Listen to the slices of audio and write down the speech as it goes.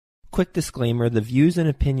quick disclaimer, the views and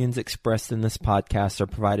opinions expressed in this podcast are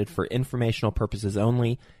provided for informational purposes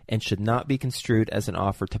only and should not be construed as an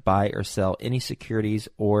offer to buy or sell any securities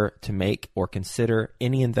or to make or consider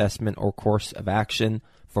any investment or course of action.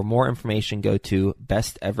 For more information, go to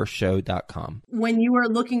bestevershow.com. When you are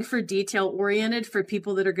looking for detail-oriented for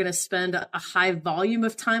people that are going to spend a high volume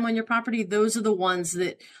of time on your property, those are the ones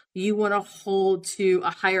that you want to hold to a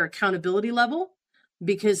higher accountability level,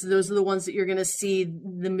 because those are the ones that you're going to see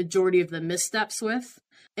the majority of the missteps with.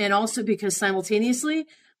 And also because simultaneously,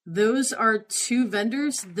 those are two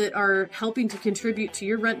vendors that are helping to contribute to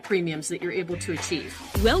your rent premiums that you're able to achieve.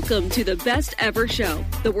 Welcome to the Best Ever Show,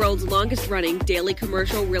 the world's longest running daily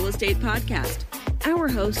commercial real estate podcast. Our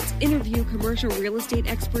hosts interview commercial real estate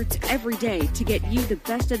experts every day to get you the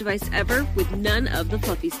best advice ever with none of the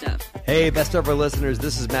fluffy stuff. Hey, Best Ever listeners,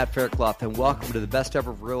 this is Matt Faircloth, and welcome to the Best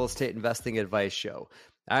Ever Real Estate Investing Advice Show.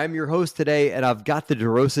 I'm your host today, and I've got the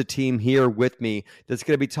DeRosa team here with me that's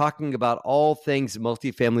going to be talking about all things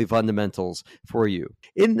multifamily fundamentals for you.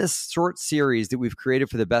 In this short series that we've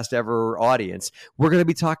created for the Best Ever audience, we're going to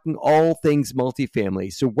be talking all things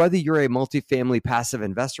multifamily. So whether you're a multifamily passive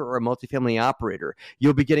investor or a multifamily operator,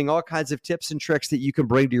 you'll be getting all kinds of tips and tricks that you can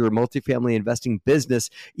bring to your multifamily investing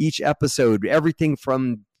business each episode. Everything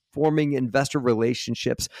from forming investor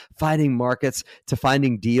relationships, finding markets, to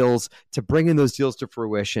finding deals, to bringing those deals to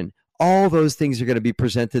fruition. All those things are going to be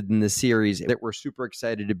presented in this series that we're super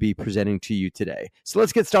excited to be presenting to you today. So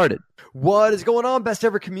let's get started. What is going on, Best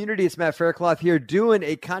Ever community? It's Matt Faircloth here doing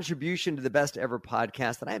a contribution to the Best Ever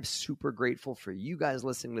podcast. And I am super grateful for you guys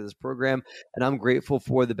listening to this program. And I'm grateful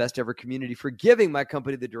for the Best Ever community for giving my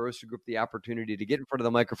company, the DeRosa Group, the opportunity to get in front of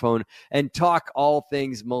the microphone and talk all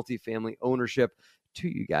things multifamily ownership to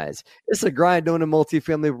you guys. It's a grind owning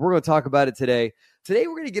multifamily. We're going to talk about it today. Today,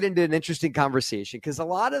 we're going to get into an interesting conversation because a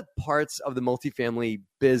lot of parts of the multifamily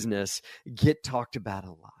business get talked about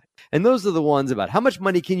a lot. And those are the ones about how much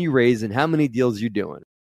money can you raise and how many deals you're doing.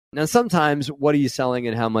 Now, sometimes what are you selling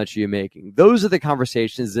and how much are you making? Those are the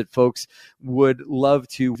conversations that folks would love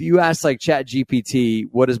to. If you ask like ChatGPT,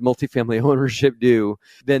 what does multifamily ownership do?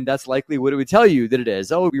 Then that's likely what it would tell you that it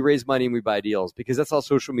is. Oh, we raise money and we buy deals because that's all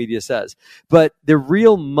social media says. But the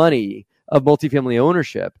real money of multifamily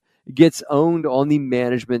ownership gets owned on the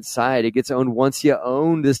management side. It gets owned once you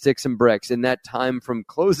own the sticks and bricks, and that time from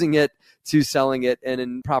closing it to selling it and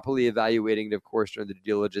then properly evaluating it, of course, during the due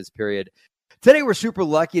diligence period. Today, we're super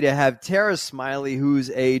lucky to have Tara Smiley,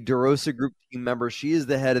 who's a DeRosa Group team member. She is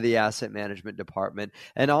the head of the asset management department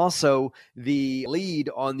and also the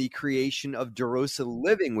lead on the creation of DeRosa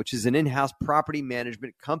Living, which is an in-house property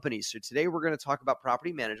management company. So today, we're going to talk about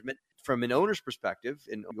property management from an owner's perspective,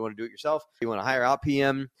 and you want to do it yourself, you want to hire out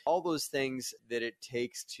PM, all those things that it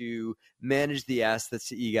takes to manage the assets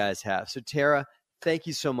that you guys have. So Tara, thank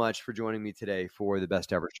you so much for joining me today for the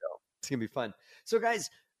Best Ever Show. It's going to be fun. So guys,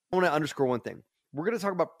 I want to underscore one thing. We're going to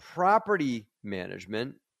talk about property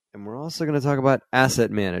management, and we're also going to talk about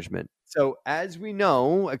asset management. So as we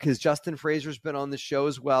know, because Justin Fraser's been on the show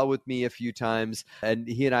as well with me a few times, and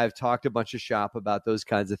he and I have talked a bunch of shop about those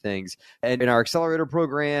kinds of things. And in our accelerator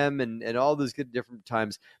program and all those good different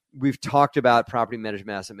times, we've talked about property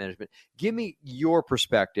management, asset management. Give me your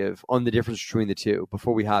perspective on the difference between the two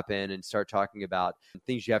before we hop in and start talking about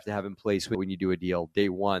things you have to have in place when you do a deal day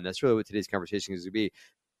one. That's really what today's conversation is going to be.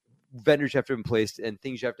 Vendors you have to have in place and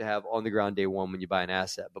things you have to have on the ground day one when you buy an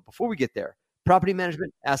asset. But before we get there, property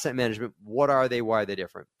management, asset management, what are they? Why are they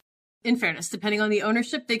different? In fairness, depending on the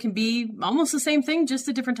ownership, they can be almost the same thing, just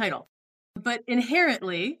a different title. But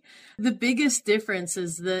inherently, the biggest difference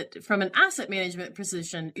is that from an asset management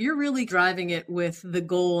position, you're really driving it with the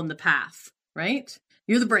goal and the path, right?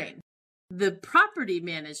 You're the brain. The property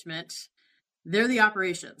management, they're the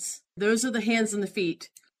operations. Those are the hands and the feet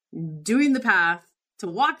doing the path, to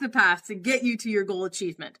walk the path to get you to your goal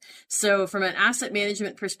achievement. So from an asset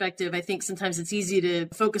management perspective, I think sometimes it's easy to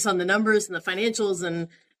focus on the numbers and the financials, and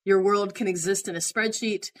your world can exist in a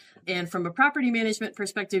spreadsheet. And from a property management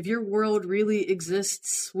perspective, your world really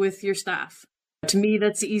exists with your staff. To me,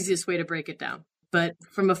 that's the easiest way to break it down. But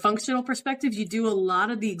from a functional perspective, you do a lot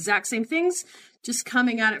of the exact same things, just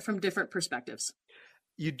coming at it from different perspectives.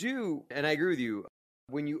 You do, and I agree with you.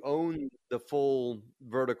 When you own the full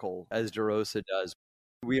vertical, as DeRosa does,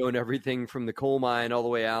 we own everything from the coal mine all the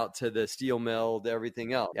way out to the steel mill to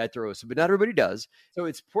everything else at DeRosa, but not everybody does. So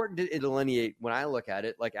it's important to delineate when I look at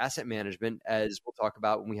it, like asset management, as we'll talk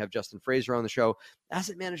about when we have Justin Fraser on the show.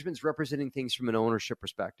 Asset management is representing things from an ownership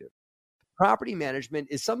perspective. Property management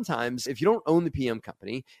is sometimes, if you don't own the PM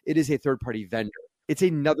company, it is a third-party vendor. It's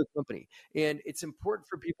another company. And it's important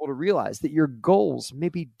for people to realize that your goals may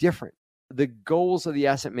be different. the goals of the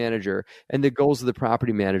asset manager and the goals of the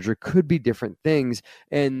property manager could be different things.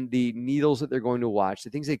 And the needles that they're going to watch, the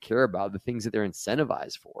things they care about, the things that they're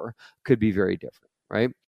incentivized for could be very different, right?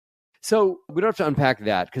 So we don't have to unpack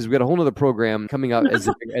that because we got a whole nother program coming up as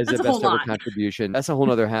a best ever contribution. That's a whole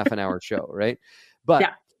nother half an hour show, right? But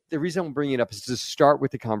the reason I'm bringing it up is to start with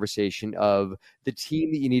the conversation of the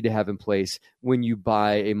team that you need to have in place when you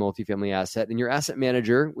buy a multifamily asset, and your asset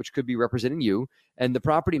manager, which could be representing you, and the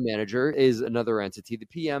property manager is another entity. The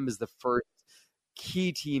PM is the first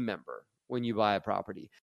key team member when you buy a property.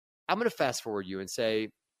 I'm going to fast forward you and say,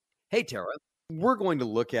 hey, Tara, we're going to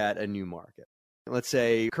look at a new market. Let's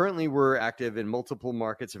say currently we're active in multiple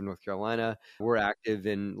markets of North Carolina. We're active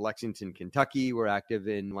in Lexington, Kentucky. We're active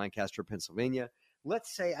in Lancaster, Pennsylvania.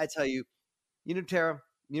 Let's say I tell you, Tara,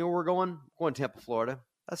 where we're going? We're going to Tampa, Florida.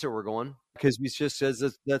 That's where we're going because we just says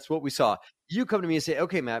that's what we saw. You come to me and say,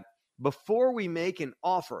 okay, Matt, before we make an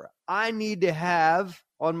offer, I need to have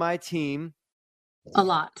on my team a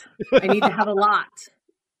lot. I need to have a lot.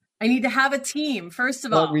 I need to have a team, first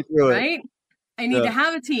of all, right? I need to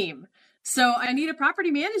have a team. So I need a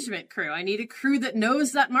property management crew. I need a crew that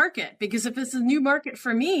knows that market, because if it's a new market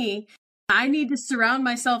for me, I need to surround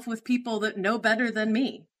myself with people that know better than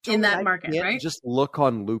me in that market, right? Just look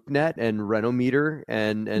on LoopNet and Renometer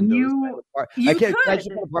and you could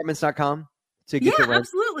apartments.com to get the rent.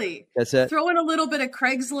 Absolutely. That's it. Throw in a little bit of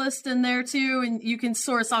Craigslist in there too, and you can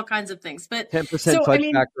source all kinds of things. But 10% touch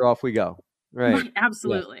factor, off we go. Right.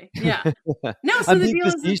 Absolutely. Yeah. No, so the deal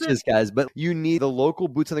is that, guys, but you need the local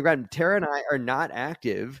boots on the ground. Tara and I are not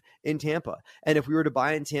active in Tampa. And if we were to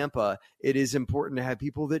buy in Tampa, it is important to have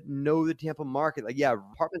people that know the Tampa market. Like,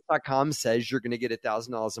 apartments.com says you're going to get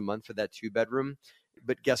 $1,000 a month for that 2-bedroom.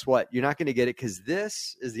 But guess what? You're not going to get it because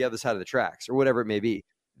this is the other side of the tracks or whatever it may be.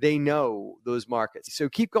 They know those markets. So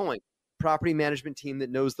keep going. Property management team that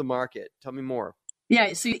knows the market. Tell me more.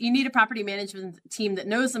 Yeah, so you need a property management team that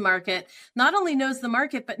knows the market, not only knows the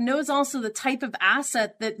market, but knows also the type of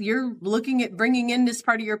asset that you're looking at bringing in as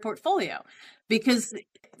part of your portfolio, because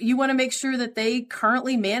you want to make sure that they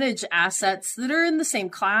currently manage assets that are in the same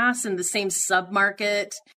class and the same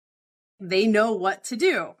submarket. They know what to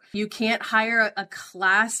do. You can't hire a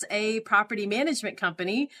Class A property management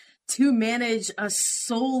company to manage a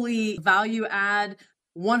solely value add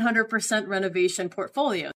 100% renovation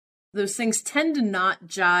portfolio. Those things tend to not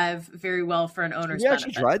jive very well for an owner's benefit.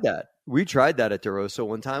 We actually tried that. We tried that at DeRosa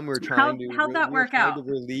one time. We were trying How'd that work out? To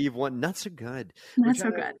relieve one, not so good.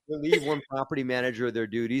 Good. Relieve one property manager of their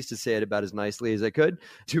duties, to say it about as nicely as I could,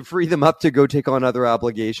 to free them up to go take on other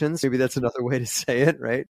obligations. Maybe that's another way to say it,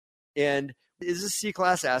 right? And it's a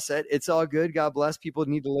C-class asset. It's all good. God bless. People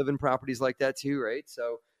need to live in properties like that too, right?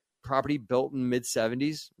 So property built in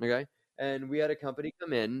mid-70s, okay? And we had a company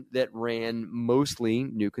come in that ran mostly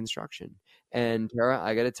new construction. And Tara,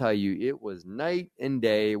 I got to tell you, it was night and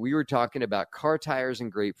day. We were talking about car tires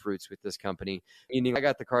and grapefruits with this company. Meaning, I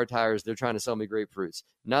got the car tires, they're trying to sell me grapefruits.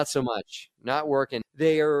 Not so much, not working.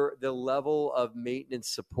 They are the level of maintenance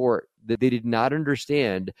support that they did not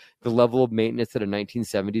understand the level of maintenance that a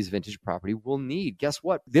 1970s vintage property will need. Guess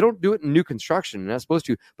what? They don't do it in new construction. They're not supposed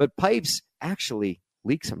to, but pipes actually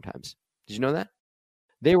leak sometimes. Did you know that?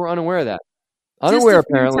 They were unaware of that. Unaware,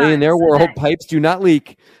 apparently, in their world, pipes do not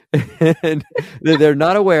leak. And they're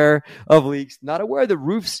not aware of leaks, not aware that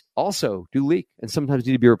roofs also do leak and sometimes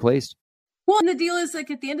need to be replaced. Well, and the deal is,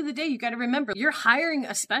 like, at the end of the day, you got to remember, you're hiring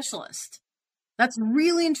a specialist. That's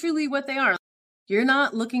really and truly what they are. You're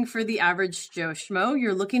not looking for the average Joe Schmo.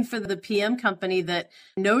 You're looking for the PM company that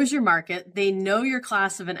knows your market. They know your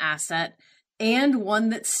class of an asset, and one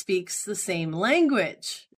that speaks the same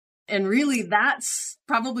language. And really, that's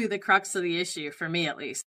probably the crux of the issue, for me at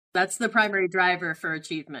least. That's the primary driver for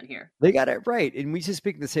achievement here. They got it right. And we just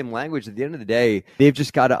speak the same language. At the end of the day, they've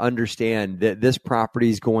just got to understand that this property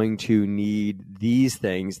is going to need these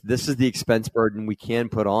things. This is the expense burden we can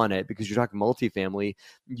put on it, because you're talking multifamily.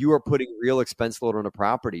 You are putting real expense load on a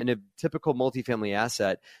property. And a typical multifamily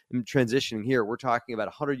asset, in transitioning here, we're talking about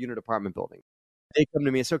a 100-unit apartment building. They come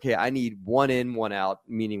to me and say, okay, I need one in, one out,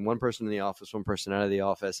 meaning one person in the office, one person out of the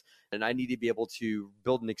office. And I need to be able to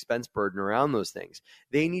build an expense burden around those things.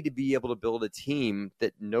 They need to be able to build a team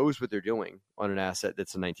that knows what they're doing on an asset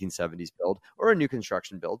that's a 1970s build or a new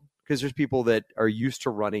construction build, because there's people that are used to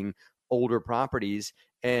running older properties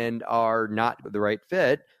and are not the right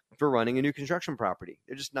fit for running a new construction property.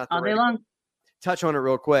 They're just not the all right day long. Touch on it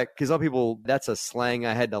real quick, because other people, that's a slang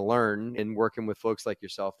I had to learn in working with folks like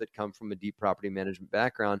yourself that come from a deep property management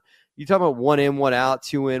background. You talk about one in, one out,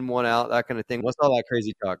 two in, one out, that kind of thing. What's all that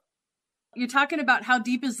crazy talk? You're talking about how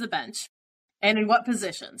deep is the bench? and in what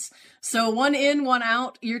positions. So one in, one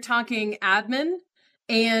out, you're talking admin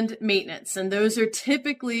and maintenance. And those are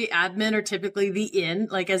typically, admin are typically the in,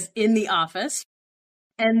 like as in the office.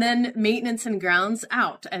 And then maintenance and grounds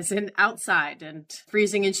out, as in outside and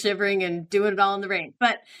freezing and shivering and doing it all in the rain.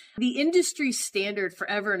 But the industry standard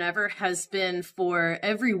forever and ever has been for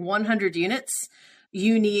every 100 units,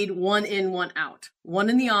 you need one in, one out,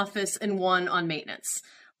 one in the office and one on maintenance.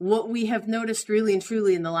 What we have noticed really and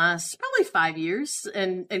truly in the last probably 5 years,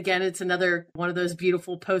 and again, it's another one of those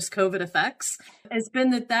beautiful post-COVID effects, has been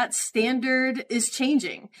that standard is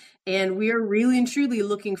changing. And we are really and truly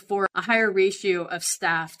looking for a higher ratio of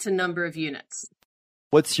staff to number of units.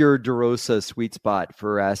 What's your DeRosa sweet spot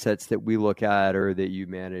for assets that we look at or that you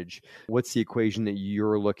manage? What's the equation that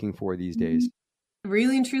you're looking for these days?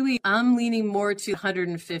 Really and truly, I'm leaning more to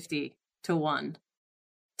 150 to 1.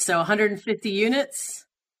 So 150 units.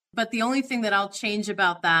 But the only thing that I'll change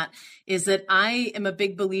about that is that I am a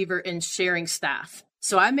big believer in sharing staff.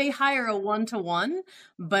 So I may hire a 1-to-1,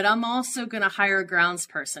 but I'm also going to hire a grounds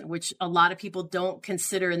person, which a lot of people don't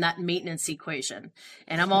consider in that maintenance equation.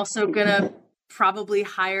 And I'm also going to probably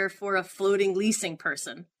hire for a floating leasing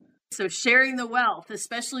person. So sharing the wealth,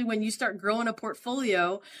 especially when you start growing a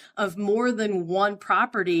portfolio of more than one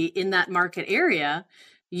property in that market area,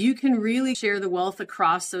 you can really share the wealth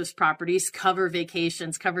across those properties, cover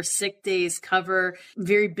vacations, cover sick days, cover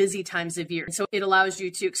very busy times of year. So it allows you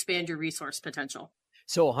to expand your resource potential.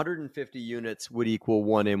 So 150 units would equal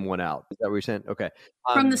one in, one out. Is that what you're saying? Okay.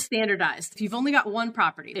 From the standardized, if you've only got one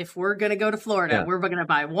property, if we're going to go to Florida, we're going to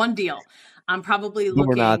buy one deal. I'm probably looking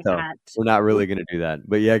we're not, though. at... We're not really going to do that.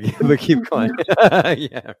 But yeah, but keep going.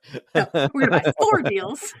 Yeah. No, we're going to buy 4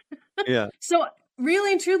 deals. Yeah. So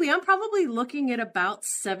really and truly, I'm probably looking at about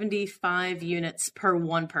 75 units per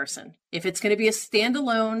one person. If it's going to be a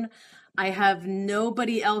standalone, I have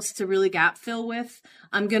nobody else to really gap fill with,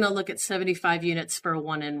 I'm going to look at 75 units for a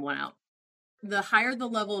one in, one out. The higher the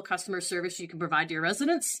level of customer service you can provide to your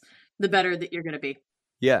residents, the better that you're going to be.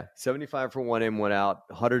 Yeah, 75 for one in, one out,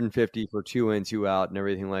 150 for 2 in, 2 out, and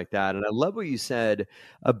everything like that. And I love what you said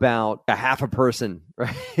about a half a person,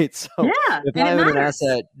 right? So if I have an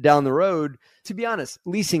asset down the road, to be honest,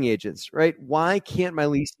 leasing agents, right? Why can't my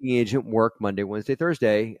leasing agent work Monday, Wednesday,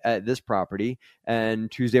 Thursday at this property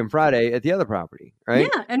and Tuesday and Friday at the other property, right?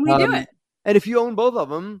 Yeah, and we do it. And if you own both of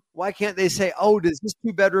them, why can't they say, oh, does this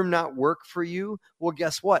 2-bedroom not work for you? Well,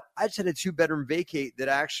 guess what? I just had a 2-bedroom vacate that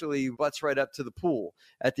actually butts right up to the pool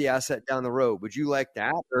at the asset down the road. Would you like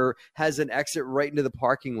that? Or has an exit right into the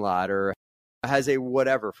parking lot, or has a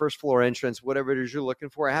whatever, first floor entrance, whatever it is you're looking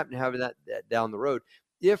for. I happen to have that down the road.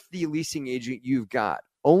 If the leasing agent you've got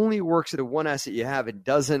only works at the one asset you have and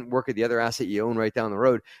doesn't work at the other asset you own right down the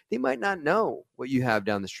road, they might not know what you have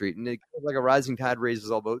down the street. And it's like a rising tide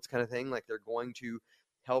raises all boats kind of thing. Like they're going to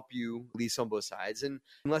help you lease on both sides. And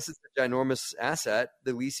unless it's a ginormous asset,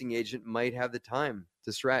 the leasing agent might have the time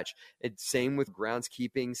to stretch. It's same with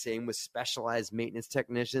groundskeeping, same with specialized maintenance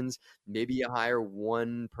technicians. Maybe you hire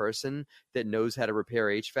one person that knows how to repair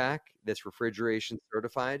HVAC, that's refrigeration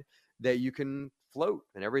certified, that you can float.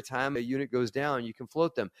 And every time a unit goes down, you can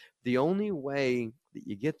float them. The only way that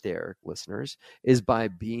you get there, listeners, is by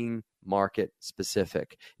being market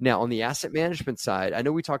specific. Now, on the asset management side, I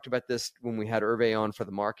know we talked about this when we had Hervé on for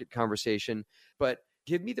the market conversation, but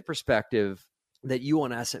give me the perspective that you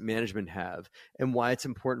on asset management have and why it's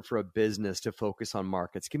important for a business to focus on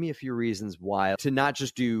markets. Give me a few reasons why to not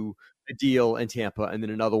just do a deal in Tampa and then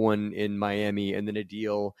another one in Miami and then a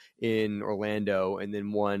deal in Orlando and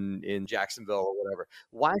then one in Jacksonville or whatever.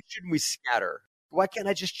 Why shouldn't we scatter? Why can't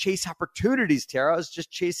I just chase opportunities, Tara? I was just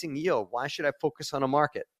chasing yield. Why should I focus on a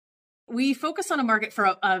market? We focus on a market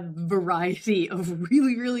for a variety of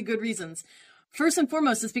really, really good reasons. First and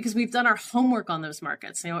foremost, is because we've done our homework on those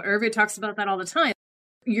markets. You know, Hervé talks about that all the time.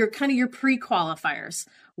 Your pre-qualifiers.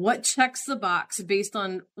 What checks the box based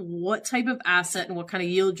on what type of asset and what kind of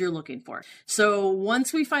yield you're looking for. So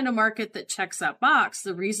once we find a market that checks that box,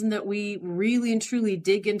 the reason that we really and truly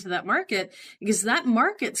dig into that market is that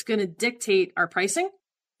market's going to dictate our pricing.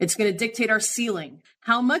 It's going to dictate our ceiling.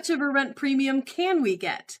 How much of a rent premium can we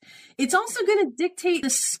get? It's also going to dictate the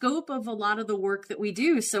scope of a lot of the work that we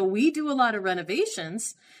do. So we do a lot of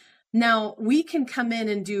renovations. Now, we can come in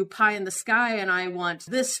and do pie in the sky, and I want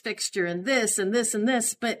this fixture and this and this and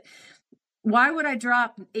this. But why would I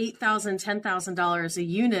drop $8,000, $10,000 a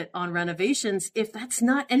unit on renovations if that's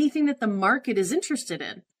not anything that the market is interested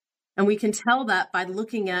in? And we can tell that by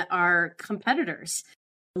looking at our competitors.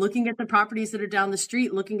 Looking at the properties that are down the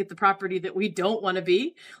street, looking at the property that we don't want to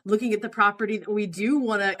be, looking at the property that we do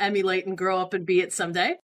want to emulate and grow up and be it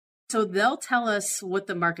someday. So they'll tell us what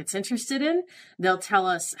the market's interested in. They'll tell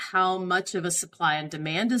us how much of a supply and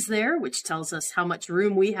demand is there, which tells us how much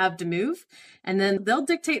room we have to move. And then they'll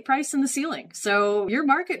dictate price in the ceiling. So your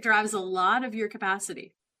market drives a lot of your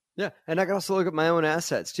capacity. Yeah. And I can also look at my own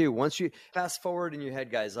assets too. Once you fast forward in your head,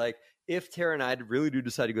 guys, like if Tara and I really do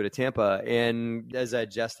decide to go to Tampa, and as I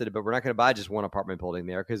adjusted, but we're not going to buy just one apartment building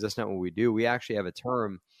there because that's not what we do. We actually have a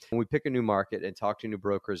term when we pick a new market and talk to new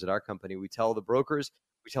brokers at our company. We tell the brokers,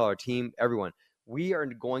 we tell our team, everyone, we are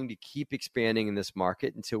going to keep expanding in this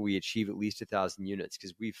market until we achieve at least 1,000 units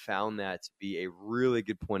because we've found that to be a really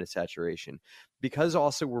good point of saturation. Because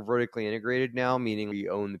also we're vertically integrated now, meaning we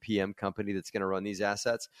own the PM company that's going to run these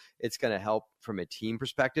assets. It's going to help from a team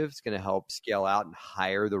perspective. It's going to help scale out and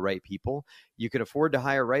hire the right people. You can afford to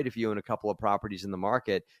hire right if you own a couple of properties in the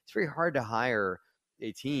market. It's very hard to hire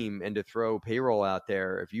a team and to throw payroll out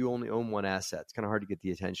there if you only own one asset. It's kind of hard to get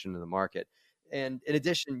the attention in the market. And in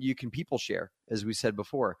addition, you can people share, as we said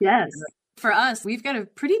before. Yes. For us, we've got a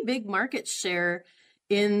pretty big market share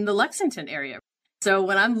in the Lexington area. So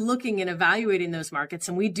when I'm looking and evaluating those markets,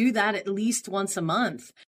 and we do that at least once a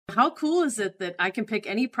month, how cool is it that I can pick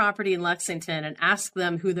any property in Lexington and ask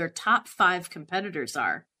them who their top 5 competitors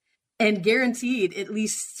are? And guaranteed, at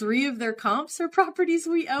least 3 of their comps are properties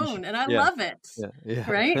we own. And I love it.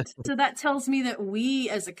 Right? So that tells me that we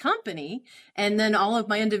as a company, and then all of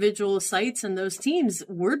my individual sites and those teams,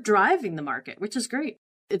 we're driving the market, which is great.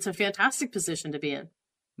 It's a fantastic position to be in.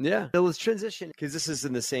 Yeah. So let's transition, because this is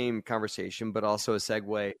in the same conversation, but also a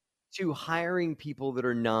segue to hiring people that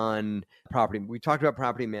are non-property. We talked about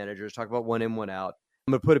property managers, talked about one in, one out.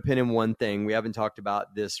 I'm going to put a pin in one thing. We haven't talked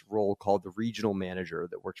about this role called the regional manager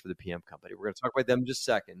that works for the PM company. We're going to talk about them in just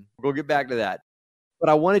a second. We'll get back to that. But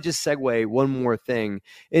I want to just segue one more thing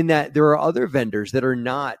in that there are other vendors that are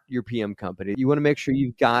not your PM company. You want to make sure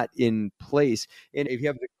you've got in place. And if you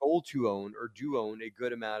have the goal to own or do own a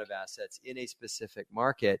good amount of assets in a specific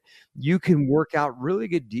market, you can work out really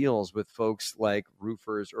good deals with folks like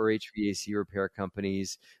roofers or HVAC repair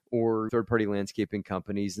companies or third-party landscaping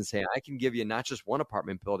companies and say, I can give you not just one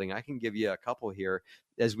apartment building, I can give you a couple here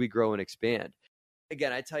as we grow and expand.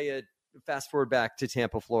 Again, I tell you, fast forward back to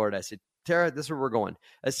Tampa, Florida. I said, Tara, this is where we're going.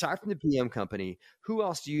 Aside from the PM company, who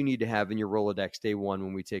else do you need to have in your Rolodex day one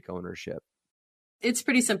when we take ownership? It's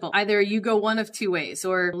pretty simple. Either you go one of 2 ways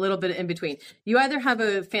or a little bit in between. You either have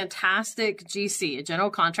a fantastic GC, a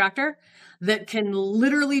general contractor, that can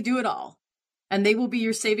literally do it all, and they will be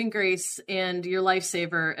your saving grace and your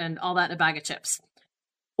lifesaver and all that in a bag of chips.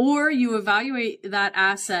 Or you evaluate that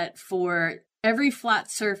asset for every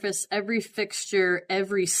flat surface, every fixture,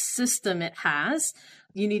 every system it has.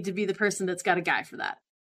 You need to be the person that's got a guy for that.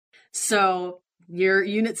 So your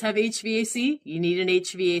units have HVAC, you need an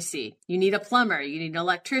HVAC. You need a plumber, you need an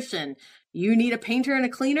electrician, you need a painter and a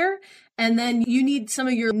cleaner, and then you need some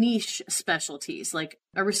of your niche specialties like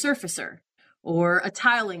a resurfacer or a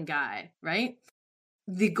tiling guy, right?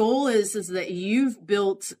 The goal is that you've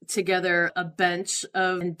built together a bench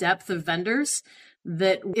of depth of vendors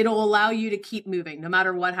that it'll allow you to keep moving no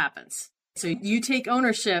matter what happens. So you take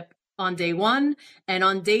ownership on day one, and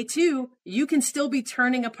on day 2, you can still be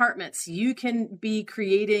turning apartments. You can be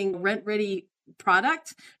creating rent-ready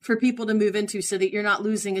product for people to move into so that you're not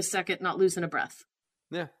losing a second, not losing a breath.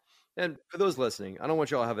 Yeah. And for those listening, I don't want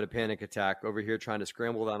you all having a panic attack over here trying to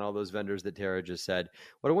scramble down all those vendors that Tara just said.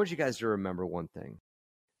 But I want you guys to remember one thing.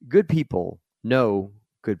 Good people know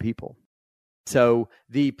good people. So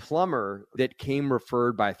the plumber that came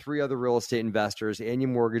referred by 3 other real estate investors and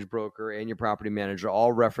your mortgage broker and your property manager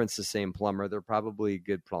all reference the same plumber. They're probably a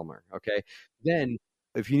good plumber. Okay. Then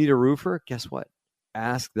if you need a roofer, guess what?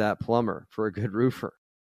 Ask that plumber for a good roofer,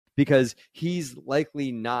 because he's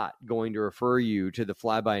likely not going to refer you to the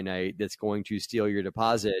fly-by-night that's going to steal your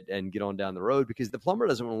deposit and get on down the road, because the plumber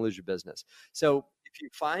doesn't want to lose your business. So if you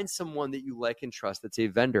find someone that you like and trust that's a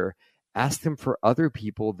vendor, ask them for other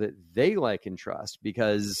people that they like and trust,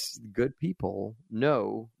 because good people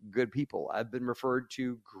know good people. I've been referred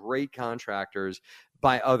to great contractors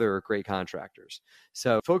by other great contractors.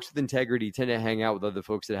 So folks with integrity tend to hang out with other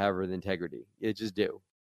folks that have with integrity. It just do.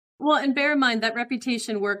 Well, and bear in mind that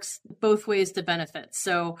reputation works both ways to benefit.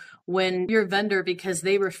 So when your vendor, because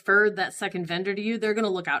they referred that second vendor to you, they're going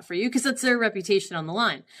to look out for you because it's their reputation on the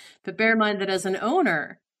line. But bear in mind that as an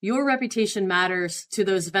owner, your reputation matters to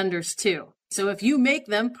those vendors too. So if you make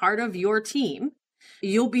them part of your team,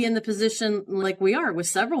 you'll be in the position like we are with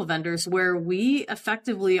several vendors where we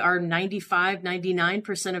effectively are 95,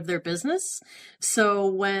 99% of their business. So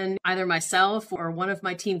when either myself or one of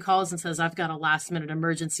my team calls and says, I've got a last minute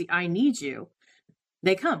emergency, I need you,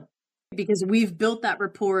 they come because we've built that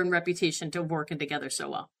rapport and reputation to working together so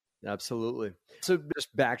well. Absolutely. So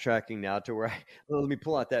just backtracking now to where let me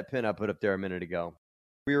pull out that pin I put up there a minute ago.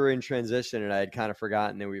 We were in transition and I had kind of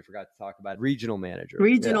forgotten, and we forgot to talk about regional manager.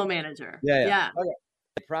 Regional manager. Yeah. Okay.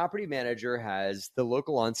 The property manager has the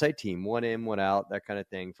local on-site team, one in, one out, that kind of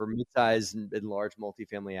thing for mid-size and large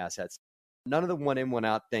multifamily assets. None of the one in, one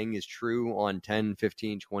out thing is true on 10,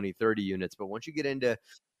 15, 20, 30 units. But once you get into,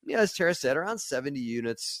 as Tara said, around 70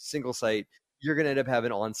 units, single site, you're going to end up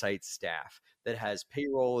having on-site staff that has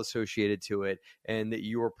payroll associated to it and that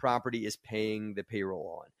your property is paying the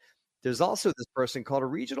payroll on. There's also this person called a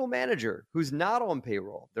regional manager who's not on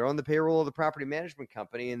payroll. They're on the payroll of the property management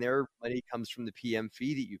company, and their money comes from the PM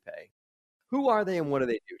fee that you pay. Who are they and what do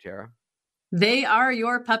they do, Tara? They are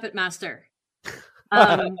your puppet master.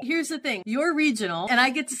 Here's the thing. Your regional, and I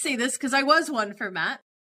get to say this because I was one for Matt.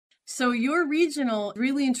 So your regional,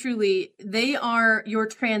 really and truly, they are your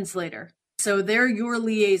translator. So they're your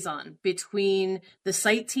liaison between the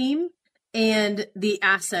site team and the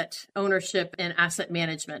asset ownership and asset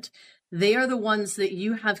management. They are the ones that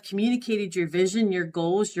you have communicated your vision, your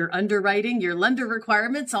goals, your underwriting, your lender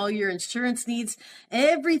requirements, all your insurance needs,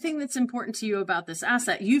 everything that's important to you about this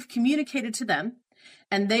asset. You've communicated to them,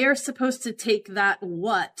 and they are supposed to take that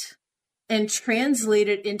what and translate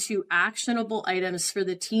it into actionable items for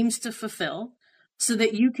the teams to fulfill so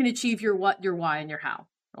that you can achieve your what, your why, and your how.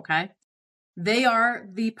 Okay? They are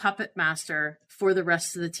the puppet master for the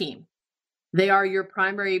rest of the team. They are your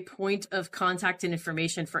primary point of contact and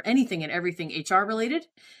information for anything and everything HR related,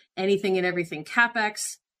 anything and everything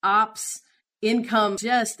CapEx, ops, income,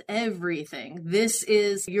 just everything. This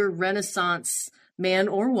is your Renaissance man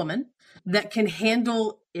or woman that can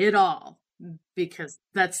handle it all because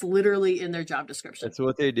that's literally in their job description. That's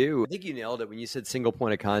what they do. I think you nailed it when you said single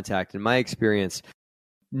point of contact. In my experience,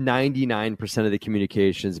 99% of the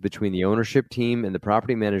communications between the ownership team and the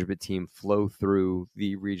property management team flow through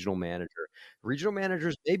the regional manager. Regional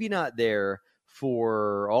managers maybe not there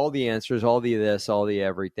for all the answers, all the this, all the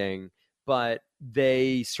everything, but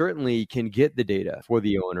they certainly can get the data for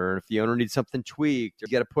the owner. And if the owner needs something tweaked, or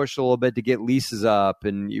you got to push a little bit to get leases up,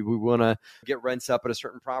 and we want to get rents up at a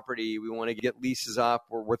certain property, we want to get leases up,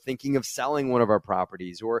 or we're thinking of selling one of our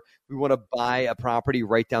properties, or we want to buy a property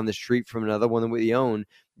right down the street from another one that we own,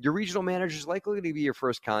 your regional manager is likely to be your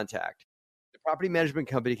first contact. The property management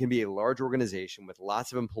company can be a large organization with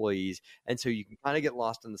lots of employees, and so you can kind of get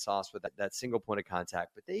lost in the sauce with that single point of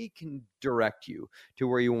contact, but they can direct you to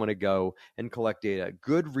where you want to go and collect data.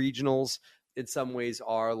 Good regionals in some ways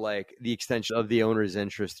are like the extension of the owner's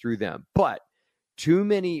interest through them, but too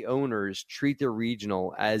many owners treat their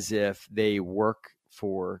regional as if they work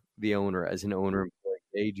for the owner as an owner employee.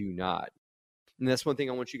 They do not. And that's one thing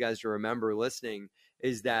I want you guys to remember listening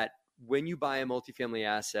is that when you buy a multifamily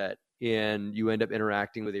asset and you end up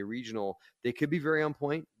interacting with a regional, they could be very on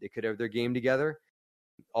point. They could have their game together.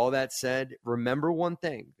 All that said, remember one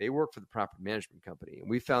thing. They work for the property management company. And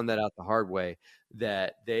we found that out the hard way,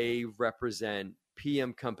 that they represent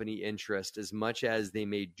PM company interest as much as they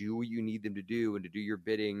may do what you need them to do and to do your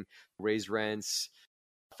bidding, raise rents,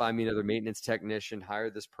 find me another maintenance technician, hire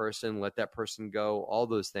this person, let that person go, all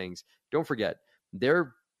those things. Don't forget,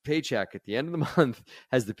 their paycheck at the end of the month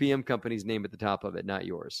has the PM company's name at the top of it, not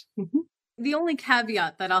yours. Mm-hmm. The only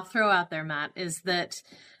caveat that I'll throw out there, Matt, is that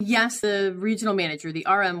yes, the regional manager, the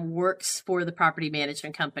RM, works for the property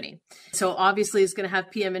management company. So obviously it's going to have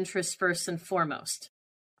PM interest first and foremost.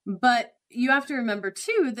 But you have to remember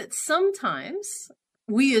too that sometimes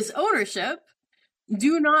we as ownership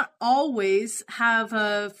do not always have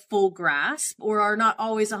a full grasp or are not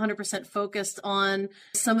always 100% focused on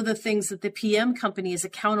some of the things that the PM company is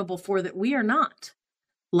accountable for that we are not,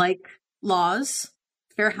 like laws,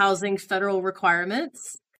 fair housing, federal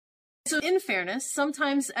requirements. So in fairness,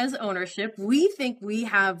 sometimes as ownership, we think we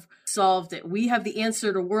have solved it. We have the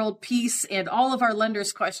answer to world peace and all of our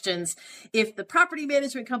lenders' questions if the property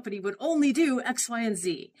management company would only do X, Y, and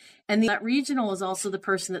Z. And that regional is also the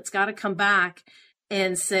person that's got to come back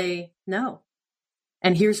and say, no.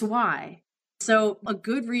 And here's why. So a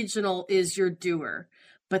good regional is your doer,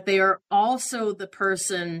 but they are also the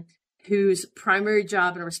person whose primary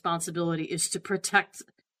job and responsibility is to protect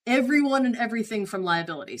everyone and everything from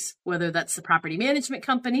liabilities, whether that's the property management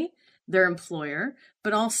company, their employer,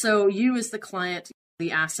 but also you as the client,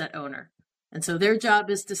 the asset owner. And so their job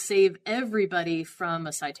is to save everybody from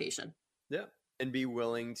a citation. Yeah. And be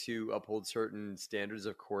willing to uphold certain standards,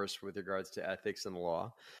 of course, with regards to ethics and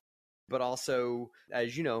law. But also,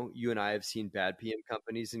 as you know, you and I have seen bad PM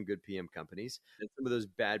companies and good PM companies. And some of those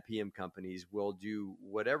bad PM companies will do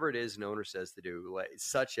whatever it is an owner says to do,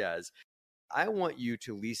 such as, I want you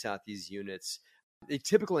to lease out these units A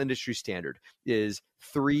typical industry standard is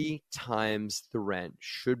 3 times the rent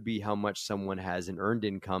should be how much someone has in earned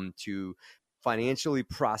income to financially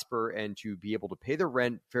prosper and to be able to pay their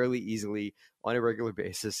rent fairly easily on a regular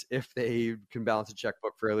basis if they can balance a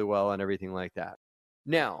checkbook fairly well and everything like that.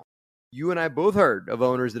 Now, you and I both heard of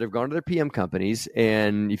owners that have gone to their PM companies,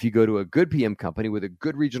 and if you go to a good PM company with a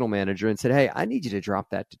good regional manager and said, hey, I need you to drop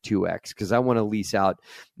that to 2x because I want to lease out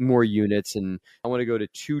more units and I want to go to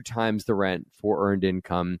 2 times the rent for earned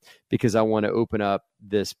income because I want to open up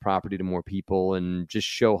this property to more people and just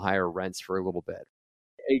show higher rents for a little bit.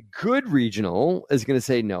 A good regional is going to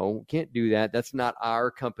say, no, can't do that. That's not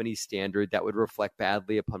our company standard. That would reflect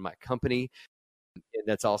badly upon my company. And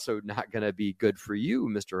that's also not going to be good for you,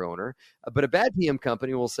 Mr. Owner. But a bad PM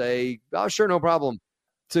company will say, oh, sure, no problem.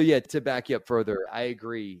 So yeah, to back you up further, I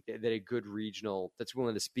agree that a good regional that's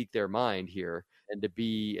willing to speak their mind here and to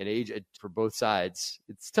be an agent for both sides,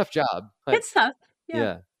 it's a tough job. It's tough.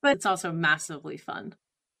 Yeah. But it's also massively fun.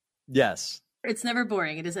 Yes. It's never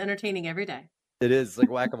boring. It is entertaining every day. It is like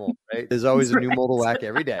whack-a-mole, right? There's always a new mold to whack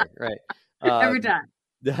every day, right? Every day.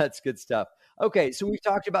 That's good stuff. Okay, so we've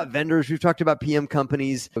talked about vendors. We've talked about PM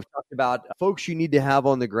companies. We've talked about folks you need to have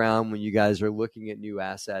on the ground when you guys are looking at new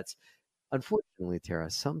assets. Unfortunately, Tara,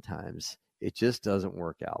 sometimes it just doesn't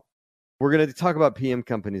work out. We're going to talk about PM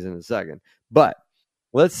companies in a second. But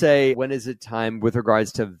let's say, when is it time with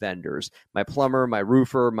regards to vendors? My plumber, my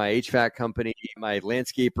roofer, my HVAC company, my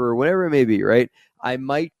landscaper, whatever it may be, right? I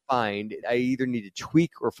might find I either need to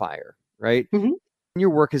tweak or fire, right? Mm-hmm. In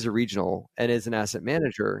your work as a regional and as an asset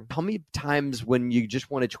manager, how many times when you just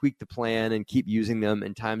want to tweak the plan and keep using them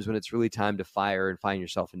and times when it's really time to fire and find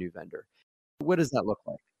yourself a new vendor? What does that look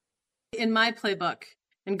like? In my playbook,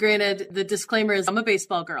 and granted, the disclaimer is I'm a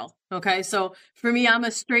baseball girl. Okay. So for me, I'm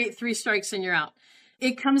a straight 3 strikes and you're out.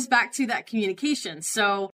 It comes back to that communication.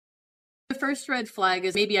 So the first red flag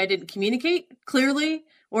is maybe I didn't communicate clearly,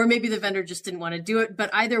 or maybe the vendor just didn't want to do it. But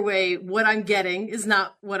either way, what I'm getting is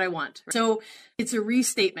not what I want. So it's a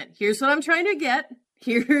restatement. Here's what I'm trying to get.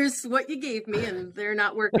 Here's what you gave me, and they're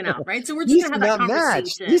not working out, right? So we're just going to have that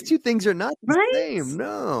conversation. These two things are not the right? same.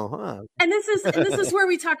 No. Huh? And this is where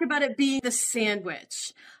we talk about it being the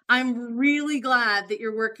sandwich. I'm really glad that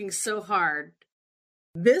you're working so hard.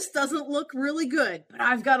 This doesn't look really good, but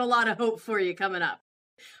I've got a lot of hope for you coming up.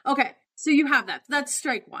 Okay, so you have that. That's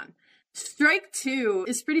strike 1. Strike 2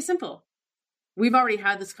 is pretty simple. We've already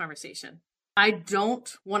had this conversation. I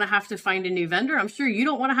don't want to have to find a new vendor. I'm sure you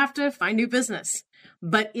don't want to have to find new business.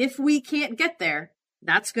 But if we can't get there,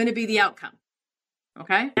 that's going to be the outcome.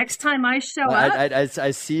 Okay? Next time I show up.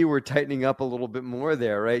 I see we're tightening up a little bit more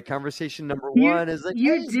there, right? Conversation number 1 is like,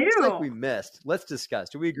 you hey, do. Looks like we missed. Let's discuss.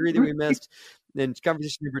 Do we agree that we missed? And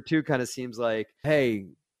conversation number 2 kind of seems like, hey,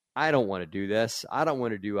 I don't want to do this. I don't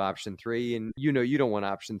want to do option 3. And you don't want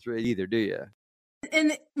option 3 either, do you?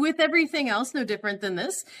 And with everything else, no different than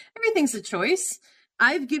this. Everything's a choice.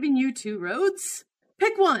 I've given you 2 roads.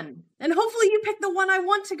 Pick one. And hopefully you pick the one I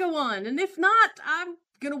want to go on. And if not, I'm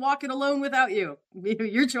going to walk it alone without you.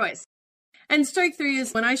 Your choice. And strike 3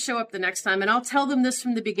 is when I show up the next time, and I'll tell them this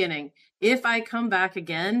from the beginning. If I come back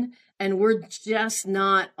again and we're just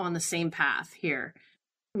not on the same path here,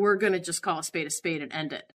 we're going to just call a spade and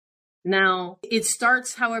end it. Now, it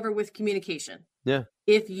starts, however, with communication. Yeah.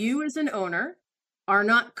 If you as an owner are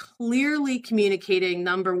not clearly communicating,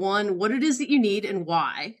 number 1, what it is that you need and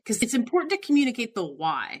why, because it's important to communicate the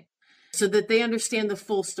why so that they understand the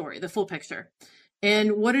full story, the full picture,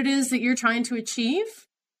 and what it is that you're trying to achieve.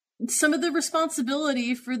 Some of the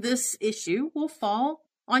responsibility for this issue will fall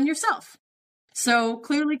on yourself. So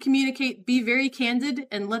clearly communicate, be very candid,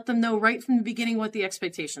 and let them know right from the beginning what the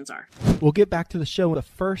expectations are. We'll get back to the show, but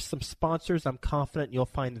first, some sponsors I'm confident you'll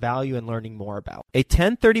find value in learning more about. A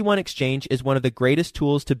 1031 exchange is one of the greatest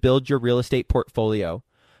tools to build your real estate portfolio.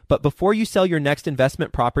 But before you sell your next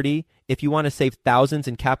investment property, if you want to save thousands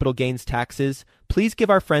in capital gains taxes, please give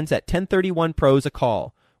our friends at 1031 Pros a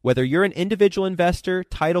call. Whether you're an individual investor,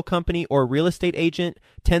 title company, or real estate agent,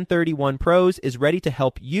 1031 Pros is ready to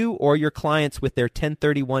help you or your clients with their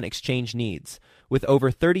 1031 exchange needs. With over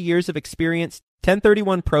 30 years of experience,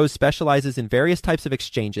 1031 Pros specializes in various types of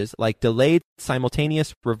exchanges like delayed,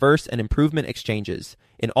 simultaneous, reverse, and improvement exchanges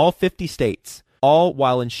in all 50 states, all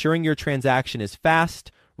while ensuring your transaction is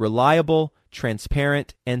fast, reliable,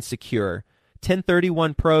 transparent, and secure.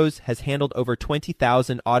 1031 Pros has handled over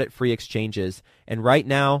 20,000 audit-free exchanges, and right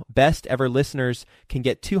now, Best Ever listeners can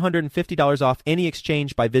get $250 off any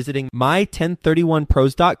exchange by visiting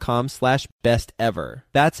my1031pros.com/bestever.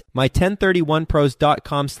 That's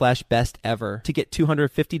my1031pros.com/bestever to get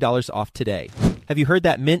 $250 off today. Have you heard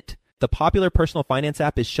that Mint The popular personal finance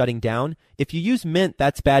app is shutting down. If you use Mint,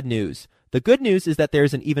 that's bad news. The good news is that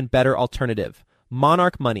there's an even better alternative.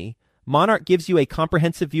 Monarch Money. Monarch gives you a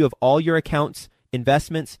comprehensive view of all your accounts,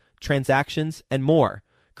 investments, transactions, and more.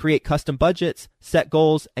 Create custom budgets, set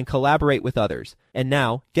goals, and collaborate with others. And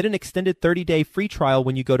now, get an extended 30-day free trial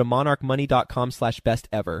when you go to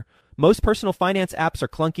monarchmoney.com/bestever. Most personal finance apps are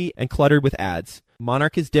clunky and cluttered with ads.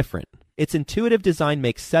 Monarch is different. Its intuitive design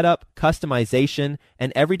makes setup, customization,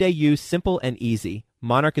 and everyday use simple and easy.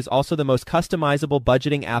 Monarch is also the most customizable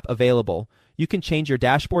budgeting app available. You can change your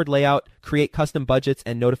dashboard layout, create custom budgets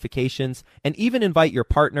and notifications, and even invite your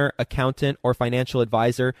partner, accountant, or financial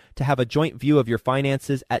advisor to have a joint view of your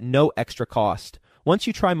finances at no extra cost. Once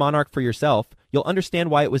you try Monarch for yourself, you'll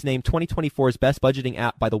understand why it was named 2024's best budgeting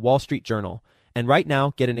app by the Wall Street Journal. And right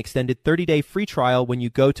now, get an extended 30-day free trial when you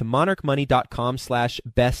go to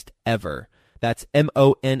monarchmoney.com/bestever. That's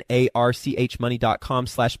MONARCH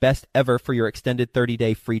money.com/bestever for your extended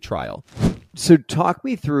 30-day free trial. So talk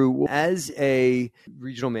me through, as a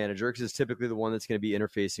regional manager, because it's typically the one that's going to be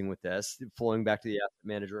interfacing with this, flowing back to the asset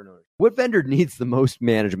manager and owner. What vendor needs the most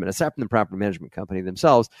management, aside from the property management company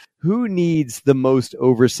themselves? Who needs the most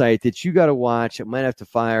oversight that you got to watch, might have to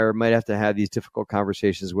fire, might have to have these difficult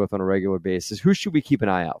conversations with on a regular basis? Who should we keep an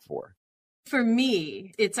eye out for? For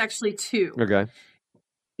me, it's actually two. Okay.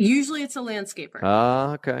 Usually it's a landscaper.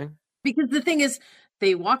 Okay. Because the thing is,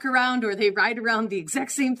 they walk around or they ride around the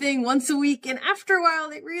exact same thing once a week. And after a while,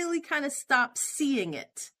 they really kind of stop seeing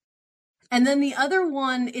it. And then the other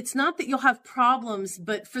one, it's not that you'll have problems,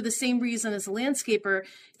 but for the same reason as a landscaper,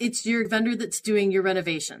 it's your vendor that's doing your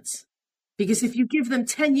renovations. Because if you give them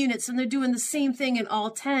 10 units and they're doing the same thing in all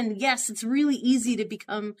 10, yes, it's really easy to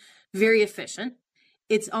become very efficient.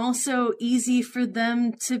 It's also easy for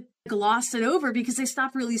them to gloss it over because they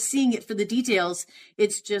stop really seeing it for the details.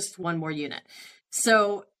 It's just one more unit.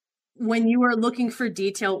 So when you are looking for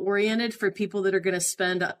detail oriented for people that are going to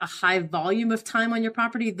spend a high volume of time on your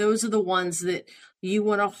property, those are the ones that you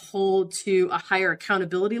want to hold to a higher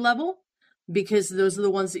accountability level, because those are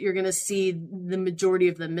the ones that you're going to see the majority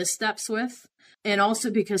of the missteps with. And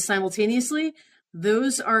also because simultaneously,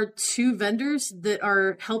 those are two vendors that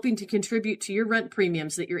are helping to contribute to your rent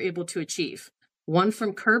premiums that you're able to achieve. One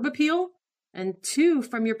from curb appeal and two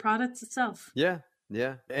from your product itself. Yeah.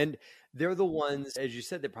 And they're the ones, as you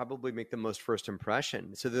said, that probably make the most first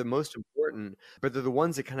impression. So they're the most important, but they're the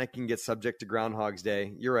ones that kind of can get subject to Groundhog's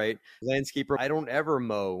Day. You're right. Landscaper, I don't ever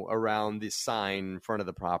mow around the sign in front of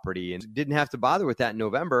the property, and didn't have to bother with that in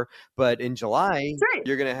November. But in July, right,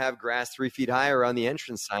 you're going to have grass 3 feet high around the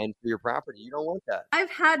entrance sign for your property. You don't want that.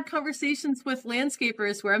 I've had conversations with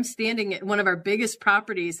landscapers where I'm standing at one of our biggest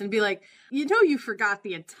properties and be like, you forgot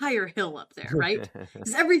the entire hill up there, right?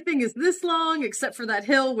 Because everything is this long except for that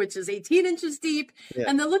hill, which is 18 inches deep. Yeah.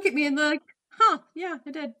 And they'll look at me and they're like, yeah,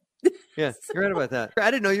 I did. Yeah, you're right about that. I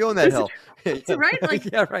didn't know you owned that hill. Right? Like,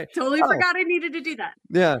 yeah, right. Totally forgot I needed to do that.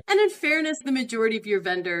 Yeah. And in fairness, the majority of your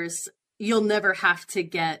vendors, you'll never have to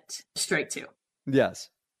get straight to. Yes.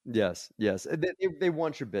 They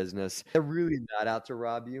want your business. They're really not out to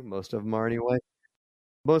rob you. Most of them are anyway.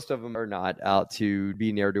 Most of them are not out to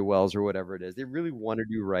be ne'er-do-wells or whatever it is. They really want to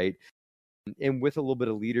do right. And with a little bit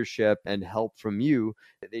of leadership and help from you,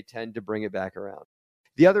 they tend to bring it back around.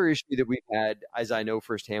 The other issue that we've had, as I know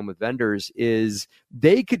firsthand with vendors, is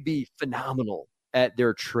they could be phenomenal at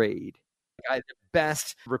their trade. The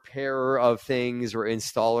best repairer of things or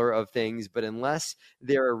installer of things, but unless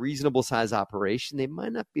they're a reasonable size operation, they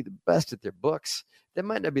might not be the best at their books. They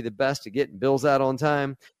might not be the best at getting bills out on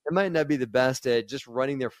time. They might not be the best at just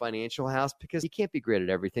running their financial house, because you can't be great at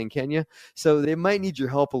everything, can you? So they might need your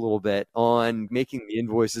help a little bit on making the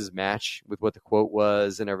invoices match with what the quote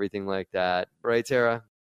was and everything like that. Right, Tara?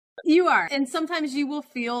 You are. And sometimes you will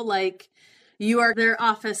feel like you are their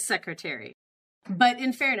office secretary. But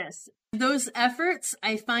in fairness, those efforts,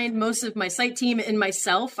 I find most of my site team and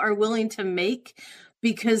myself are willing to make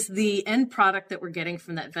because the end product that we're getting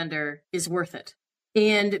from that vendor is worth it.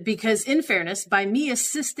 And because in fairness, by me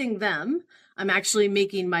assisting them, I'm actually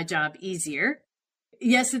making my job easier.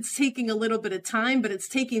 Yes, it's taking a little bit of time, but it's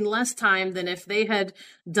taking less time than if they had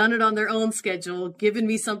done it on their own schedule, given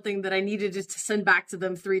me something that I needed to send back to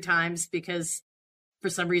them 3 times because for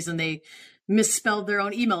some reason they misspelled their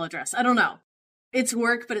own email address. I don't know. It's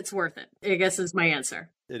work, but it's worth it, I guess is my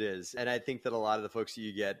answer. It is. And I think that a lot of the folks that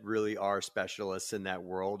you get really are specialists in that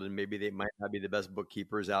world. And maybe they might not be the best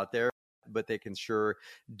bookkeepers out there, but they can sure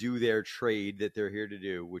do their trade that they're here to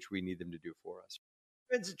do, which we need them to do for us.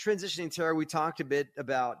 Transitioning, Tara, we talked a bit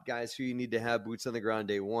about guys who you need to have boots on the ground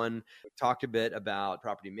day one. We talked a bit about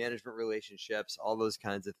property management relationships, all those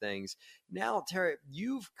kinds of things. Now, Tara,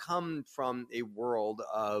 you've come from a world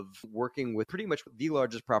of working with pretty much the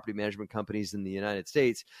largest property management companies in the United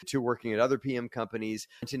States to working at other PM companies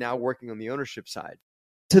to now working on the ownership side.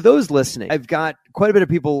 To those listening, I've got quite a bit of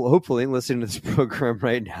people, hopefully, listening to this program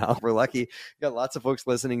right now. We're lucky. We've got lots of folks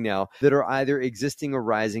listening now that are either existing or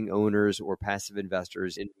rising owners or passive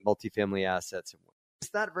investors in multifamily assets.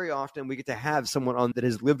 It's not very often we get to have someone on that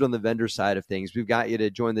has lived on the vendor side of things. We've got you to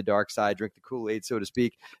join the dark side, drink the Kool-Aid, so to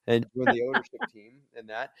speak, and join the ownership team and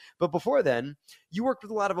that. But before then, you worked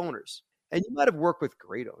with a lot of owners, and you might have worked with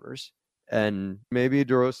great owners, and maybe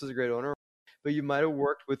DeRosa is a great owner, but you might have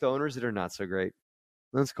worked with owners that are not so great.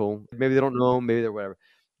 That's cool. Maybe they don't know, maybe they're whatever.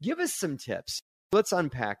 Give us some tips. Let's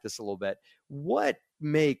unpack this a little bit. What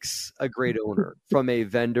makes a great owner from a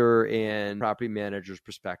vendor and property manager's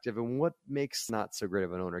perspective, and what makes not so great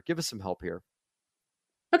of an owner? Give us some help here.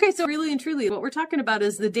 Okay, so really and truly, what we're talking about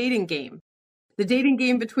is the dating game. The dating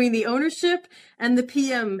game between the ownership and the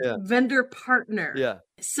PM vendor partner. Yeah.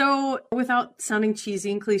 So without sounding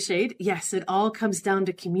cheesy and cliched, yes, it all comes down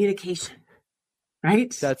to communication.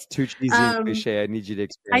 Right? That's too cheesy and cliche. I need you to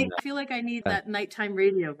explain that. I feel like I need that nighttime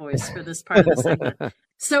radio voice for this part of the segment.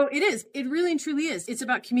 So it is. It really and truly is. It's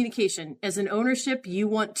about communication. As an ownership, you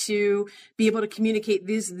want to be able to communicate,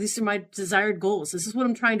 these are my desired goals. This is what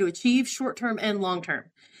I'm trying to achieve, short-term and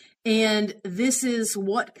long-term. And this is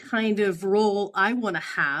what kind of role I want to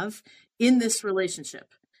have in this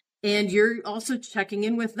relationship. And you're also checking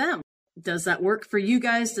in with them. Does that work for you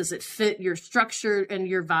guys? Does it fit your structure and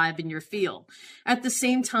your vibe and your feel? At the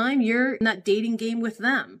same time, you're in that dating game with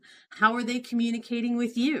them. How are they communicating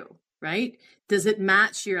with you, right? Does it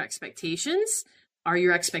match your expectations? Are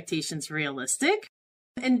your expectations realistic?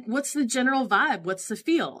 And what's the general vibe? What's the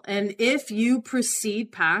feel? And if you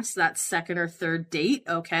proceed past that second or third date,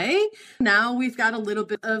 okay, now we've got a little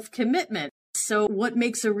bit of commitment. So what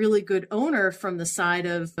makes a really good owner from the side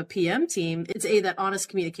of a PM team is that honest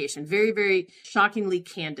communication, very, very shockingly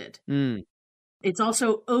candid. It's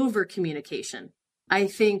also over communication. I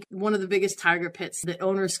think one of the biggest tiger pits that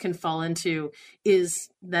owners can fall into is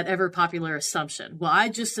that ever popular assumption. Well, I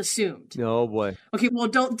just assumed. Oh boy. Okay, well,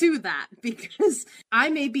 don't do that, because I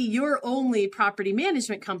may be your only property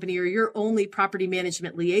management company or your only property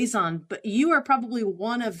management liaison, but you are probably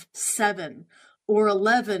one of 7 or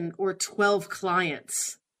 11 or 12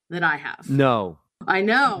 clients that I have. No. I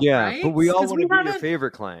know. Yeah, right? But we all want to be your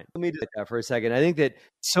favorite client. Let me do that for a second. I think that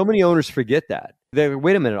so many owners forget that.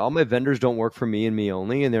 Wait a minute, all my vendors don't work for me and me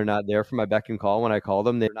only, and they're not there for my beck and call when I call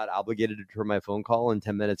them. They're not obligated to return my phone call in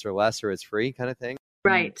 10 minutes or less, or it's free kind of thing.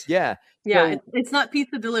 Right. Yeah. Yeah. So, it's not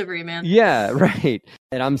pizza delivery, man. Yeah, right.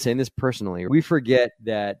 And I'm saying this personally. We forget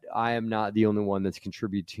that I am not the only one that's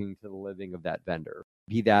contributing to the living of that vendor.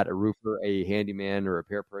 Be that a roofer, a handyman, or a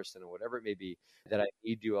repair person, or whatever it may be, that I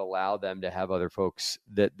need to allow them to have other folks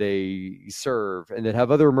that they serve and that have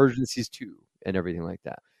other emergencies too, and everything like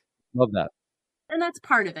that. Love that. And that's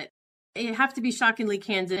part of it. You have to be shockingly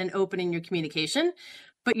candid and open in your communication.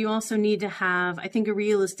 But you also need to have, I think, a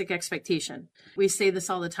realistic expectation. We say this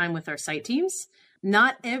all the time with our site teams.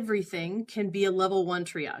 Not everything can be a level 1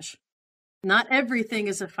 triage. Not everything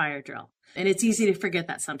is a fire drill. And it's easy to forget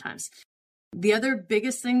that sometimes. The other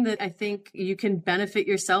biggest thing that I think you can benefit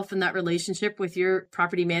yourself in that relationship with your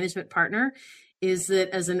property management partner is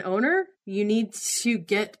that as an owner, you need to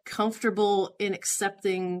get comfortable in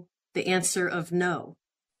accepting the answer of no.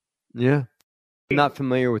 Yeah. I'm not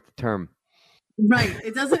familiar with the term. Right.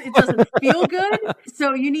 It doesn't feel good.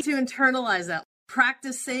 So you need to internalize that.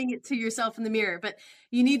 Practice saying it to yourself in the mirror, but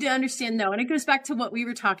you need to understand no. And it goes back to what we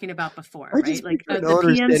were talking about before, right? Like an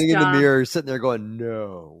owner standing in the mirror, sitting there going,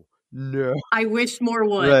 no. I wish more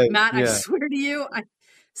would. Right, Matt, yeah. I swear to you,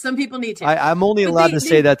 some people need to. I'm only allowed to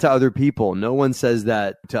say that to other people. No one says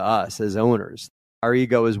that to us as owners. Our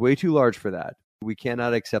ego is way too large for that. We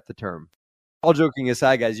cannot accept the term. All joking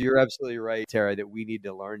aside, guys, you're absolutely right, Tara, that we need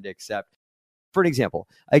to learn to accept. For an example,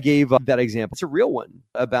 I gave that example. It's a real one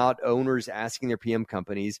about owners asking their PM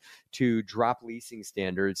companies to drop leasing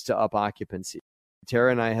standards to up occupancy.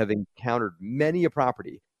 Tara and I have encountered many a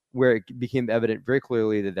property where it became evident very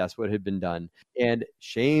clearly that that's what had been done. And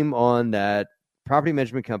shame on that property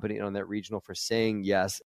management company and on that regional for saying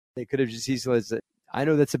yes. They could have just easily said, I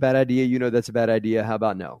know that's a bad idea. You know that's a bad idea. How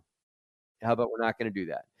about no? How about we're not going to do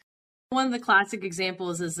that? One of the classic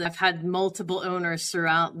examples is I've had multiple owners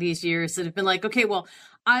throughout these years that have been like, okay, well,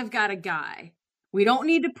 I've got a guy. We don't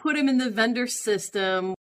need to put him in the vendor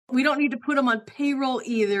system. We don't need to put him on payroll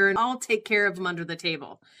either. And I'll take care of him under the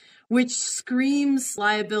table. which screams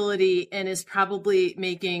liability and is probably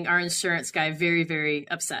making our insurance guy very, very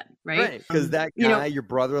upset, right? Because that guy, your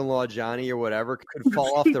brother-in-law, Johnny or whatever, could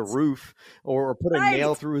fall off the roof or put a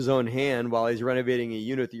nail through his own hand while he's renovating a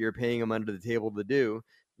unit that you're paying him under the table to do.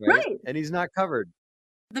 Right. And he's not covered.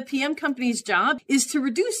 The PM company's job is to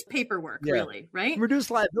reduce paperwork, really, right? Reduce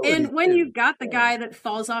liability. And when you've got the guy that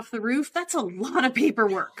falls off the roof, that's a lot of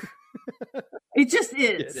paperwork. It just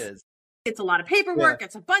is. It is. It's a lot of paperwork.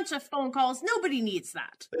 It's a bunch of phone calls. Nobody needs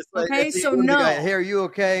that. Okay, so no. Hey, are you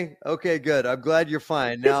okay? Okay, good. I'm glad you're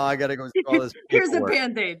fine. Now I got to go do all this paperwork. Here's a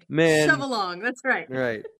Band-Aid. Man. Shove along. That's right.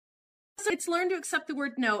 Right. So it's learn to accept the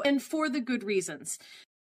word no, and for the good reasons.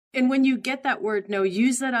 And when you get that word no,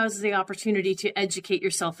 use that as the opportunity to educate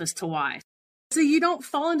yourself as to why. So you don't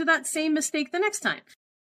fall into that same mistake the next time.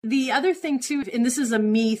 The other thing too, and this is a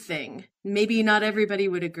me thing, maybe not everybody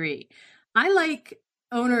would agree. I like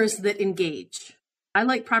owners that engage. I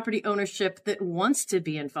like property ownership that wants to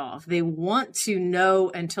be involved. They want to know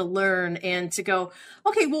and to learn and to go,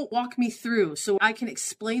 okay, well, walk me through so I can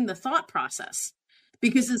explain the thought process.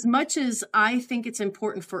 Because as much as I think it's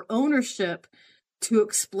important for ownership to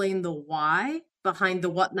explain the why behind the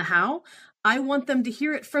what and the how, I want them to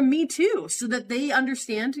hear it from me too, so that they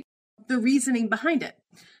understand the reasoning behind it.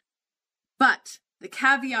 But the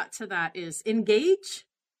caveat to that is engage,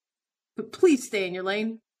 but please stay in your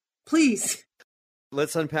lane. Please.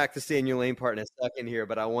 Let's unpack the stay in your lane part in a second here,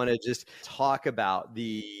 but I want to just talk about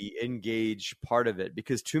the engage part of it,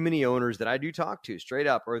 because too many owners that I do talk to straight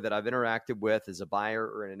up, or that I've interacted with as a buyer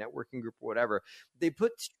or in a networking group or whatever, they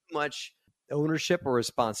put too much ownership or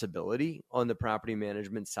responsibility on the property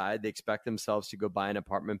management side. They expect themselves to go buy an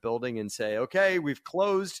apartment building and say, okay, we've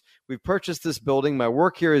closed, we've purchased this building, my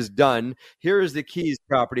work here is done. Here is the keys,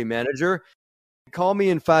 property manager. Call me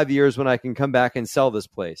in 5 years when I can come back and sell this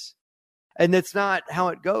place. And that's not how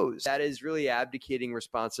it goes. That is really abdicating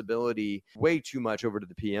responsibility way too much over to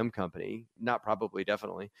the PM company. Not probably,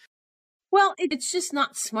 definitely. Well, it's just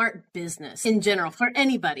not smart business in general for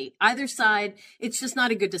anybody. Either side, it's just not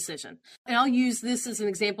a good decision. And I'll use this as an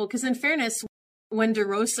example because, in fairness, when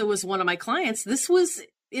DeRosa was one of my clients, this was,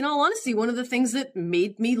 in all honesty, one of the things that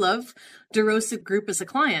made me love DeRosa Group as a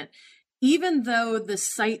client. Even though the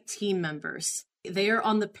site team members, they are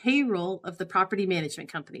on the payroll of the property management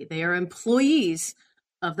company. They are employees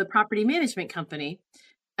of the property management company.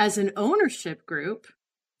 As an ownership group,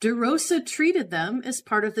 DeRosa treated them as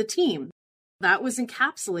part of the team. That was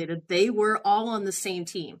encapsulated. They were all on the same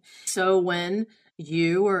team. So when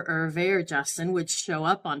you or Hervé or Justin would show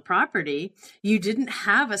up on property, you didn't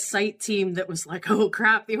have a site team that was like, oh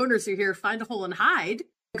crap, the owners are here, find a hole and hide.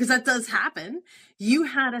 Because that does happen. You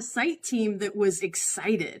had a site team that was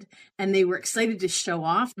excited, and they were excited to show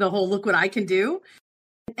off the whole, look what I can do.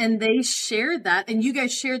 And they shared that, and you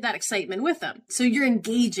guys shared that excitement with them. So you're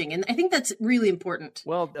engaging. And I think that's really important.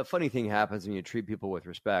 Well, a funny thing happens when you treat people with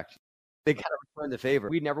respect. They kind of return the favor.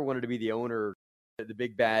 We never wanted to be the owner, the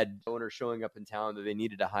big bad owner showing up in town that they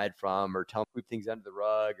needed to hide from, or tell them to put things under the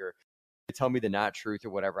rug, or tell me the not truth or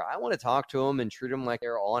whatever. I want to talk to them and treat them like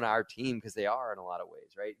they're on our team, because they are in a lot of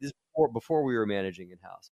ways, right? This is before we were managing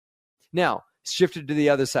in-house. Now, shifted to the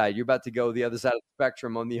other side. You're about to go the other side of the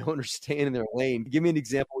spectrum on the owner staying in their lane. Give me an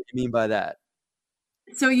example of what you mean by that.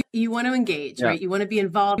 So you want to engage, right? You want to be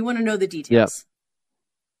involved. You want to know the details.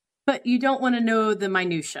 But you don't want to know the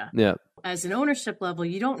minutia. As an ownership level,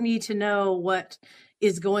 you don't need to know what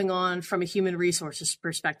is going on from a human resources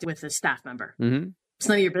perspective with a staff member. It's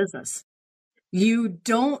none of your business. You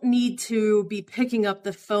don't need to be picking up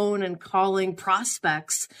the phone and calling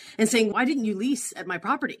prospects and saying, why didn't you lease at my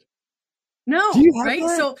property? No, right?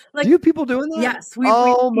 That? So, like, do you have people doing that? Yes.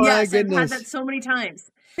 My goodness. I've had that so many times.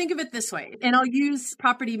 Think of it this way, and I'll use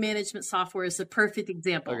property management software as a perfect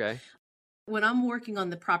example. Okay. When I'm working on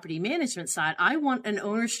the property management side, I want an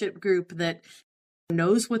ownership group that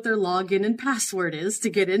knows what their login and password is to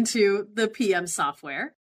get into the PM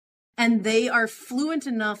software. And they are fluent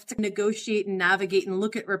enough to negotiate and navigate and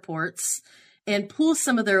look at reports and pull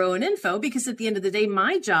some of their own info, because at the end of the day,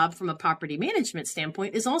 my job from a property management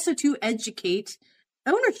standpoint is also to educate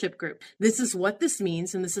ownership group. This is what this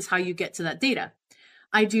means, and this is how you get to that data.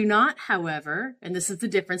 I do not, however, and this is the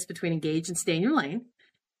difference between engage and stay in your lane,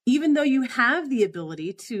 even though you have the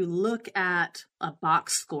ability to look at a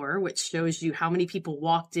box score, which shows you how many people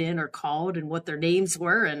walked in or called and what their names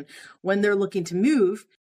were and when they're looking to move,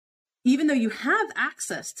 even though you have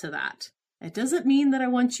access to that, it doesn't mean that I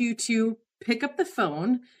want you to pick up the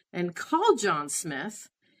phone and call John Smith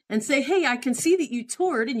and say, hey, I can see that you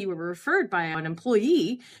toured and you were referred by an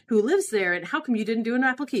employee who lives there, and how come you didn't do an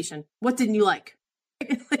application? What didn't you like?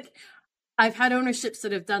 I've had ownerships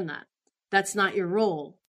that have done that. That's not your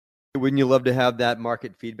role. Wouldn't you love to have that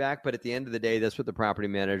market feedback? But at the end of the day, that's what the property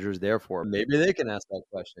manager is there for. Maybe they can ask that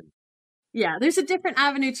question. Yeah, there's a different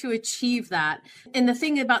avenue to achieve that. And the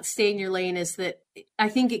thing about stay in your lane is that I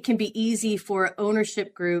think it can be easy for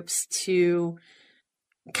ownership groups to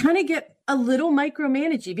kind of get a little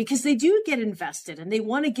micromanaging because they do get invested and they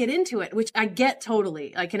want to get into it, which I get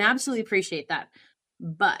totally. I can absolutely appreciate that.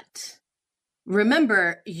 But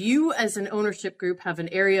remember, you as an ownership group have an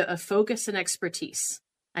area of focus and expertise,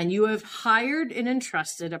 and you have hired and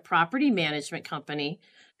entrusted a property management company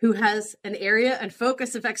who has an area and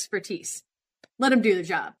focus of expertise. Let them do the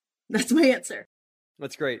job. That's my answer.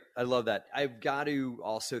 That's great. I love that. I've got to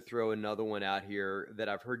also throw another one out here that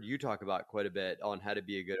I've heard you talk about quite a bit on how to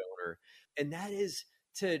be a good owner. And that is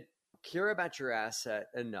to care about your asset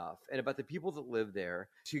enough and about the people that live there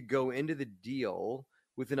to go into the deal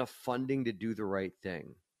with enough funding to do the right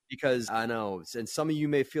thing. Because I know, and some of you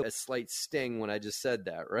may feel a slight sting when I just said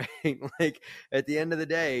that, right? Like at the end of the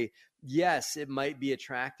day, yes, it might be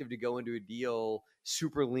attractive to go into a deal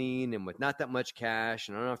super lean and with not that much cash,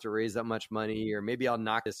 and I don't have to raise that much money, or maybe I'll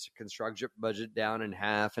knock this construction budget down in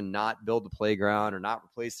half and not build the playground or not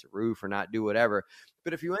replace the roof or not do whatever.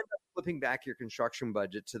 But if you end up flipping back your construction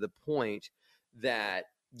budget to the point that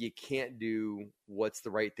you can't do what's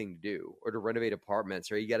the right thing to do, or to renovate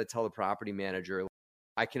apartments, or you got to tell the property manager,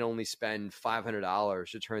 I can only spend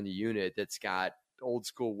 $500 to turn the unit that's got old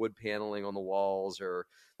school wood paneling on the walls or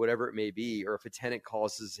whatever it may be. Or if a tenant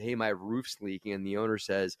calls and says, hey, my roof's leaking, and the owner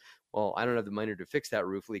says, well, I don't have the money to fix that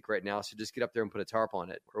roof leak right now, so just get up there and put a tarp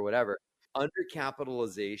on it or whatever.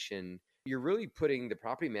 Undercapitalization, you're really putting the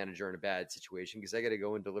property manager in a bad situation, because I got to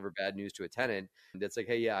go and deliver bad news to a tenant that's like,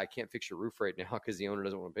 hey, yeah, I can't fix your roof right now because the owner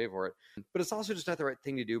doesn't want to pay for it. But it's also just not the right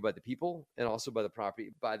thing to do by the people, and also by the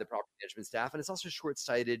property management staff. And it's also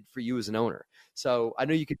short-sighted for you as an owner. So I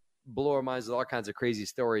know you could blow our minds with all kinds of crazy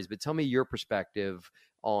stories, but tell me your perspective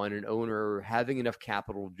on an owner having enough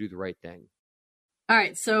capital to do the right thing. All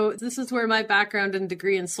right, so this is where my background and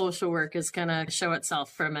degree in social work is going to show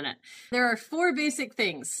itself for a minute. There are 4 basic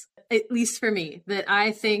things, at least for me, that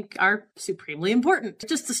I think are supremely important,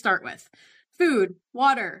 just to start with. Food,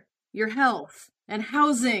 water, your health, and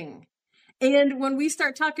housing. And when we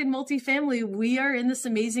start talking multifamily, we are in this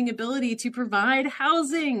amazing ability to provide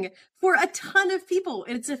housing for a ton of people.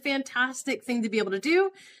 And it's a fantastic thing to be able to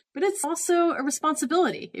do, but it's also a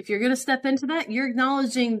responsibility. If you're going to step into that, you're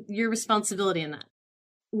acknowledging your responsibility in that.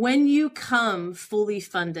 When you come fully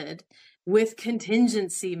funded with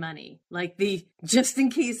contingency money, like the just in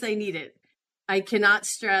case I need it, I cannot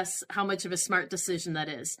stress how much of a smart decision that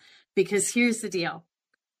is. Because here's the deal.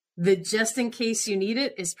 The just in case you need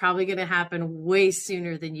it is probably going to happen way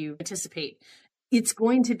sooner than you anticipate. It's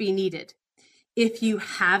going to be needed. If you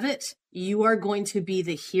have it, you are going to be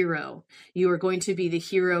the hero. You are going to be the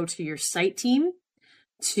hero to your site team,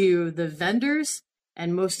 to the vendors,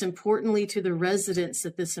 and most importantly, to the residents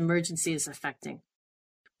that this emergency is affecting.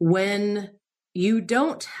 When you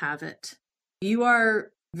don't have it, you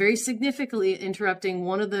are very significantly interrupting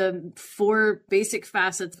one of the 4 basic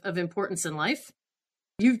facets of importance in life.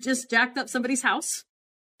 You've just jacked up somebody's house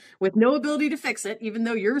with no ability to fix it, even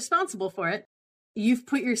though you're responsible for it. You've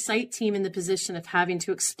put your site team in the position of having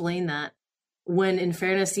to explain that, when in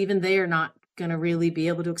fairness, even they are not going to really be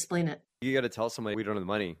able to explain it. You got to tell somebody we don't have the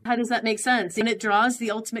money. How does that make sense? And it draws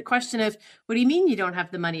the ultimate question of, what do you mean you don't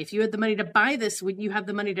have the money? If you had the money to buy this, wouldn't you have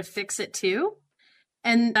the money to fix it too?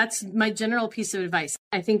 And that's my general piece of advice.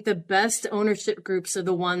 I think the best ownership groups are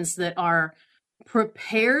the ones that are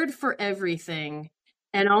prepared for everything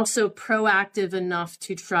and also proactive enough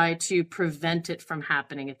to try to prevent it from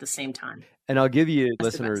happening at the same time. And I'll give you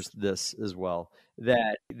listeners this as well,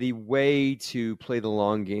 that the way to play the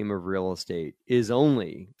long game of real estate is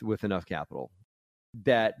only with enough capital,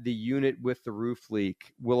 that the unit with the roof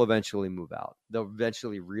leak will eventually move out. They'll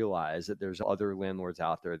eventually realize that there's other landlords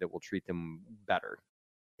out there that will treat them better.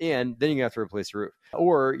 And then you have to replace the roof,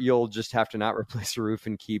 or you'll just have to not replace the roof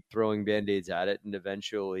and keep throwing Band-Aids at it. And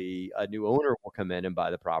eventually a new owner will come in and buy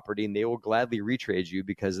the property, and they will gladly retrade you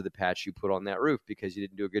because of the patch you put on that roof, because you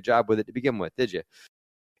didn't do a good job with it to begin with, did you?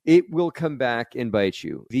 It will come back and bite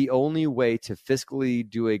you. The only way to fiscally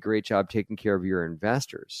do a great job taking care of your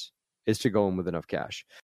investors is to go in with enough cash.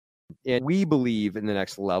 And we believe in the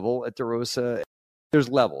next level at DeRosa. There's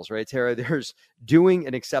levels, right, Tara? There's doing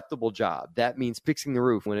an acceptable job. That means fixing the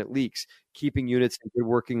roof when it leaks, keeping units in good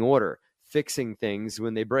working order, fixing things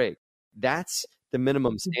when they break. That's the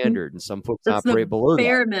minimum standard, and some folks operate below that.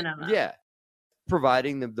 Bare minimum. Yeah.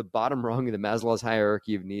 providing the bottom rung of the Maslow's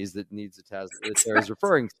hierarchy of needs that Tara's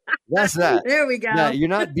referring to. That's that. There we go. Yeah, you're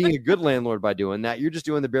not being a good landlord by doing that. You're just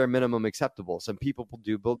doing the bare minimum acceptable. Some people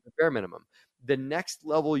do build the bare minimum. The next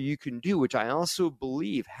level you can do, which I also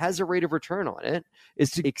believe has a rate of return on it,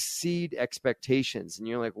 is to exceed expectations. And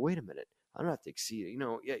you're like, wait a minute, I don't have to exceed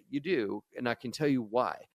it. Yeah, you do. And I can tell you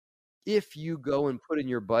why. If you go and put in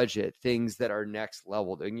your budget things that are next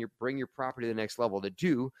level, then you bring your property to the next level to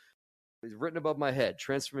do, is written above my head,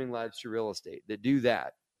 transforming lives through real estate, that do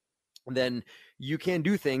that, then you can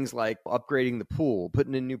do things like upgrading the pool,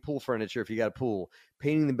 putting in new pool furniture if you got a pool,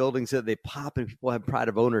 painting the buildings so that they pop and people have pride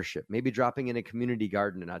of ownership, maybe dropping in a community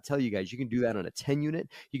garden. And I'll tell you guys, you can do that on a 10 unit.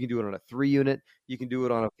 You can do it on a 3 unit. You can do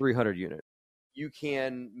it on a 300 unit. You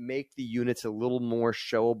can make the units a little more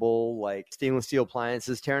showable, like stainless steel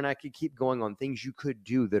appliances. Tara and I could keep going on things you could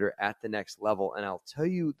do that are at the next level. And I'll tell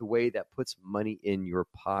you the way that puts money in your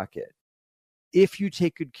pocket. If you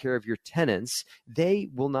take good care of your tenants, they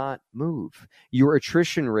will not move. Your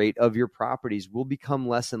attrition rate of your properties will become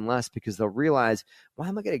less and less because they'll realize, why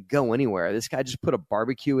am I going to go anywhere? This guy just put a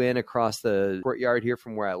barbecue in across the courtyard here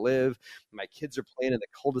from where I live. My kids are playing in the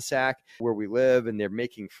cul-de-sac where we live, and they're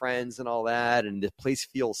making friends and all that. And the place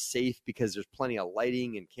feels safe because there's plenty of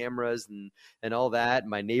lighting and cameras and all that.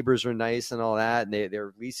 My neighbors are nice and all that. And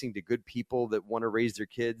they're leasing to good people that want to raise their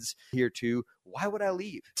kids here too. Why would I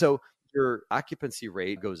leave? So your occupancy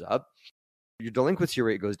rate goes up, your delinquency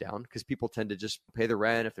rate goes down because people tend to just pay the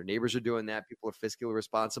rent. If their neighbors are doing that, people are fiscally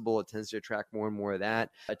responsible. It tends to attract more and more of that.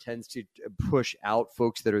 It tends to push out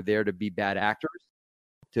folks that are there to be bad actors,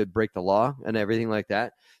 to break the law and everything like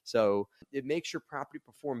that. So it makes your property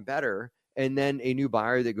perform better. And then a new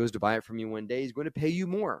buyer that goes to buy it from you one day is going to pay you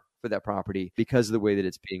more for that property because of the way that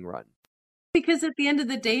it's being run. Because at the end of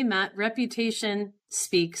the day, Matt, reputation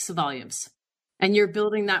speaks volumes. And you're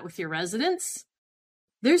building that with your residents.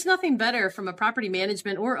 There's nothing better from a property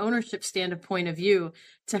management or ownership standpoint of view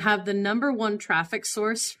to have the number one traffic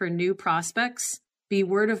source for new prospects be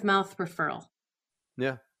word of mouth referral.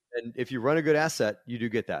 Yeah. And if you run a good asset, you do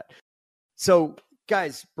get that. So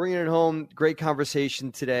guys, bringing it home, great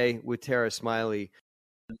conversation today with Tara Smiley.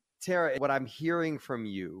 Tara, what I'm hearing from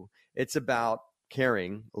you, it's about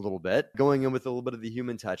caring a little bit, going in with a little bit of the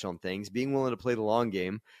human touch on things, being willing to play the long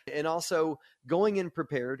game, and also going in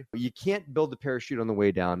prepared. You can't build the parachute on the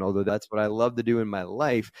way down, although that's what I love to do in my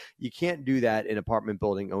life. You can't do that in apartment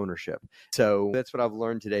building ownership. So that's what I've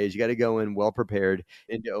learned today is you got to go in well prepared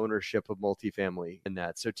into ownership of multifamily and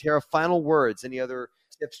that. So Tara, final words, any other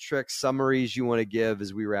tips, tricks, summaries you want to give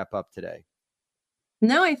as we wrap up today?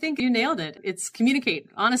 No, I think you nailed it. It's communicate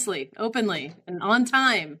honestly, openly, and on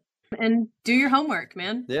time. And do your homework,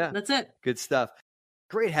 man. Yeah. That's it. Good stuff.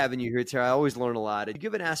 Great having you here, Tara. I always learn a lot. You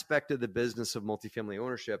give an aspect of the business of multifamily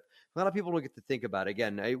ownership, a lot of people don't get to think about it.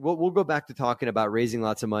 Again, we'll go back to talking about raising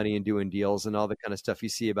lots of money and doing deals and all the kind of stuff you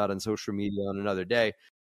see about on social media on another day.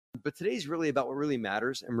 But today's really about what really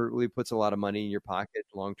matters and really puts a lot of money in your pocket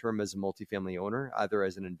long-term as a multifamily owner, either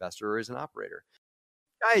as an investor or as an operator.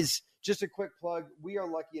 Guys, just a quick plug. We are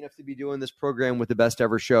lucky enough to be doing this program with the Best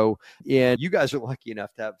Ever Show. And you guys are lucky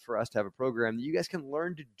enough for us to have a program that you guys can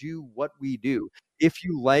learn to do what we do. If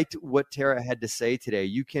you liked what Tara had to say today,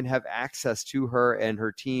 you can have access to her and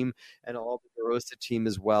her team and all the DeRosa team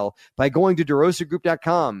as well by going to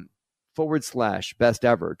DeRosaGroup.com/best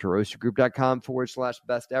ever,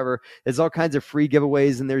 DeRosaGroup.com/best ever. There's all kinds of free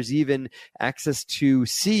giveaways, and there's even access to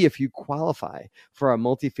see if you qualify for our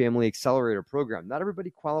multifamily accelerator program. Not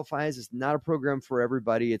everybody qualifies. It's not a program for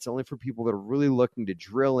everybody. It's only for people that are really looking to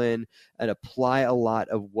drill in and apply a lot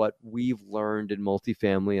of what we've learned in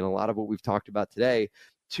multifamily and a lot of what we've talked about today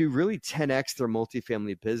to really 10x their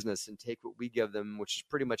multifamily business and take what we give them, which is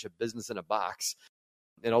pretty much a business in a box,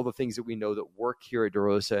 and all the things that we know that work here at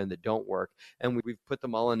DeRosa and that don't work. And we've put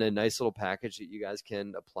them all in a nice little package that you guys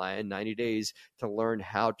can apply in 90 days to learn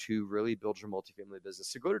how to really build your multifamily business.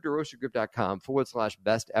 So go to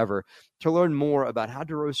DeRosaGroup.com/best ever to learn more about how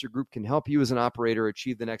DeRosa Group can help you as an operator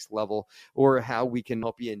achieve the next level, or how we can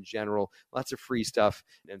help you in general. Lots of free stuff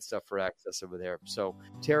and stuff for access over there. So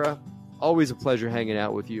Tara, always a pleasure hanging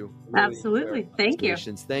out with you. Really absolutely. Thank you.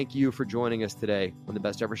 Thank you for joining us today on the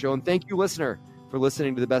Best Ever Show. And thank you, listener, for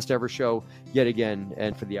listening to the Best Ever Show yet again,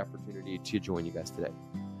 and for the opportunity to join you guys today.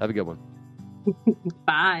 Have a good one.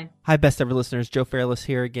 Bye. Hi, Best Ever listeners. Joe Fairless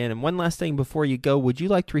here again. And one last thing before you go, would you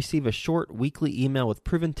like to receive a short weekly email with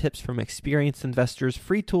proven tips from experienced investors,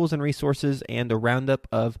 free tools and resources, and a roundup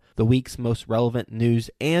of the week's most relevant news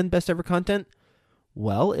and Best Ever content?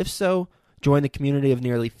 Well, if so, join the community of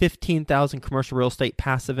nearly 15,000 commercial real estate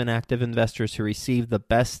passive and active investors who receive the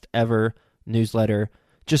Best Ever newsletter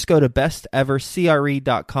Just go to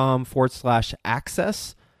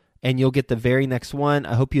bestevercre.com/access and you'll get the very next one.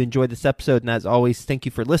 I hope you enjoyed this episode. And as always, thank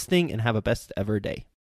you for listening and have a best ever day.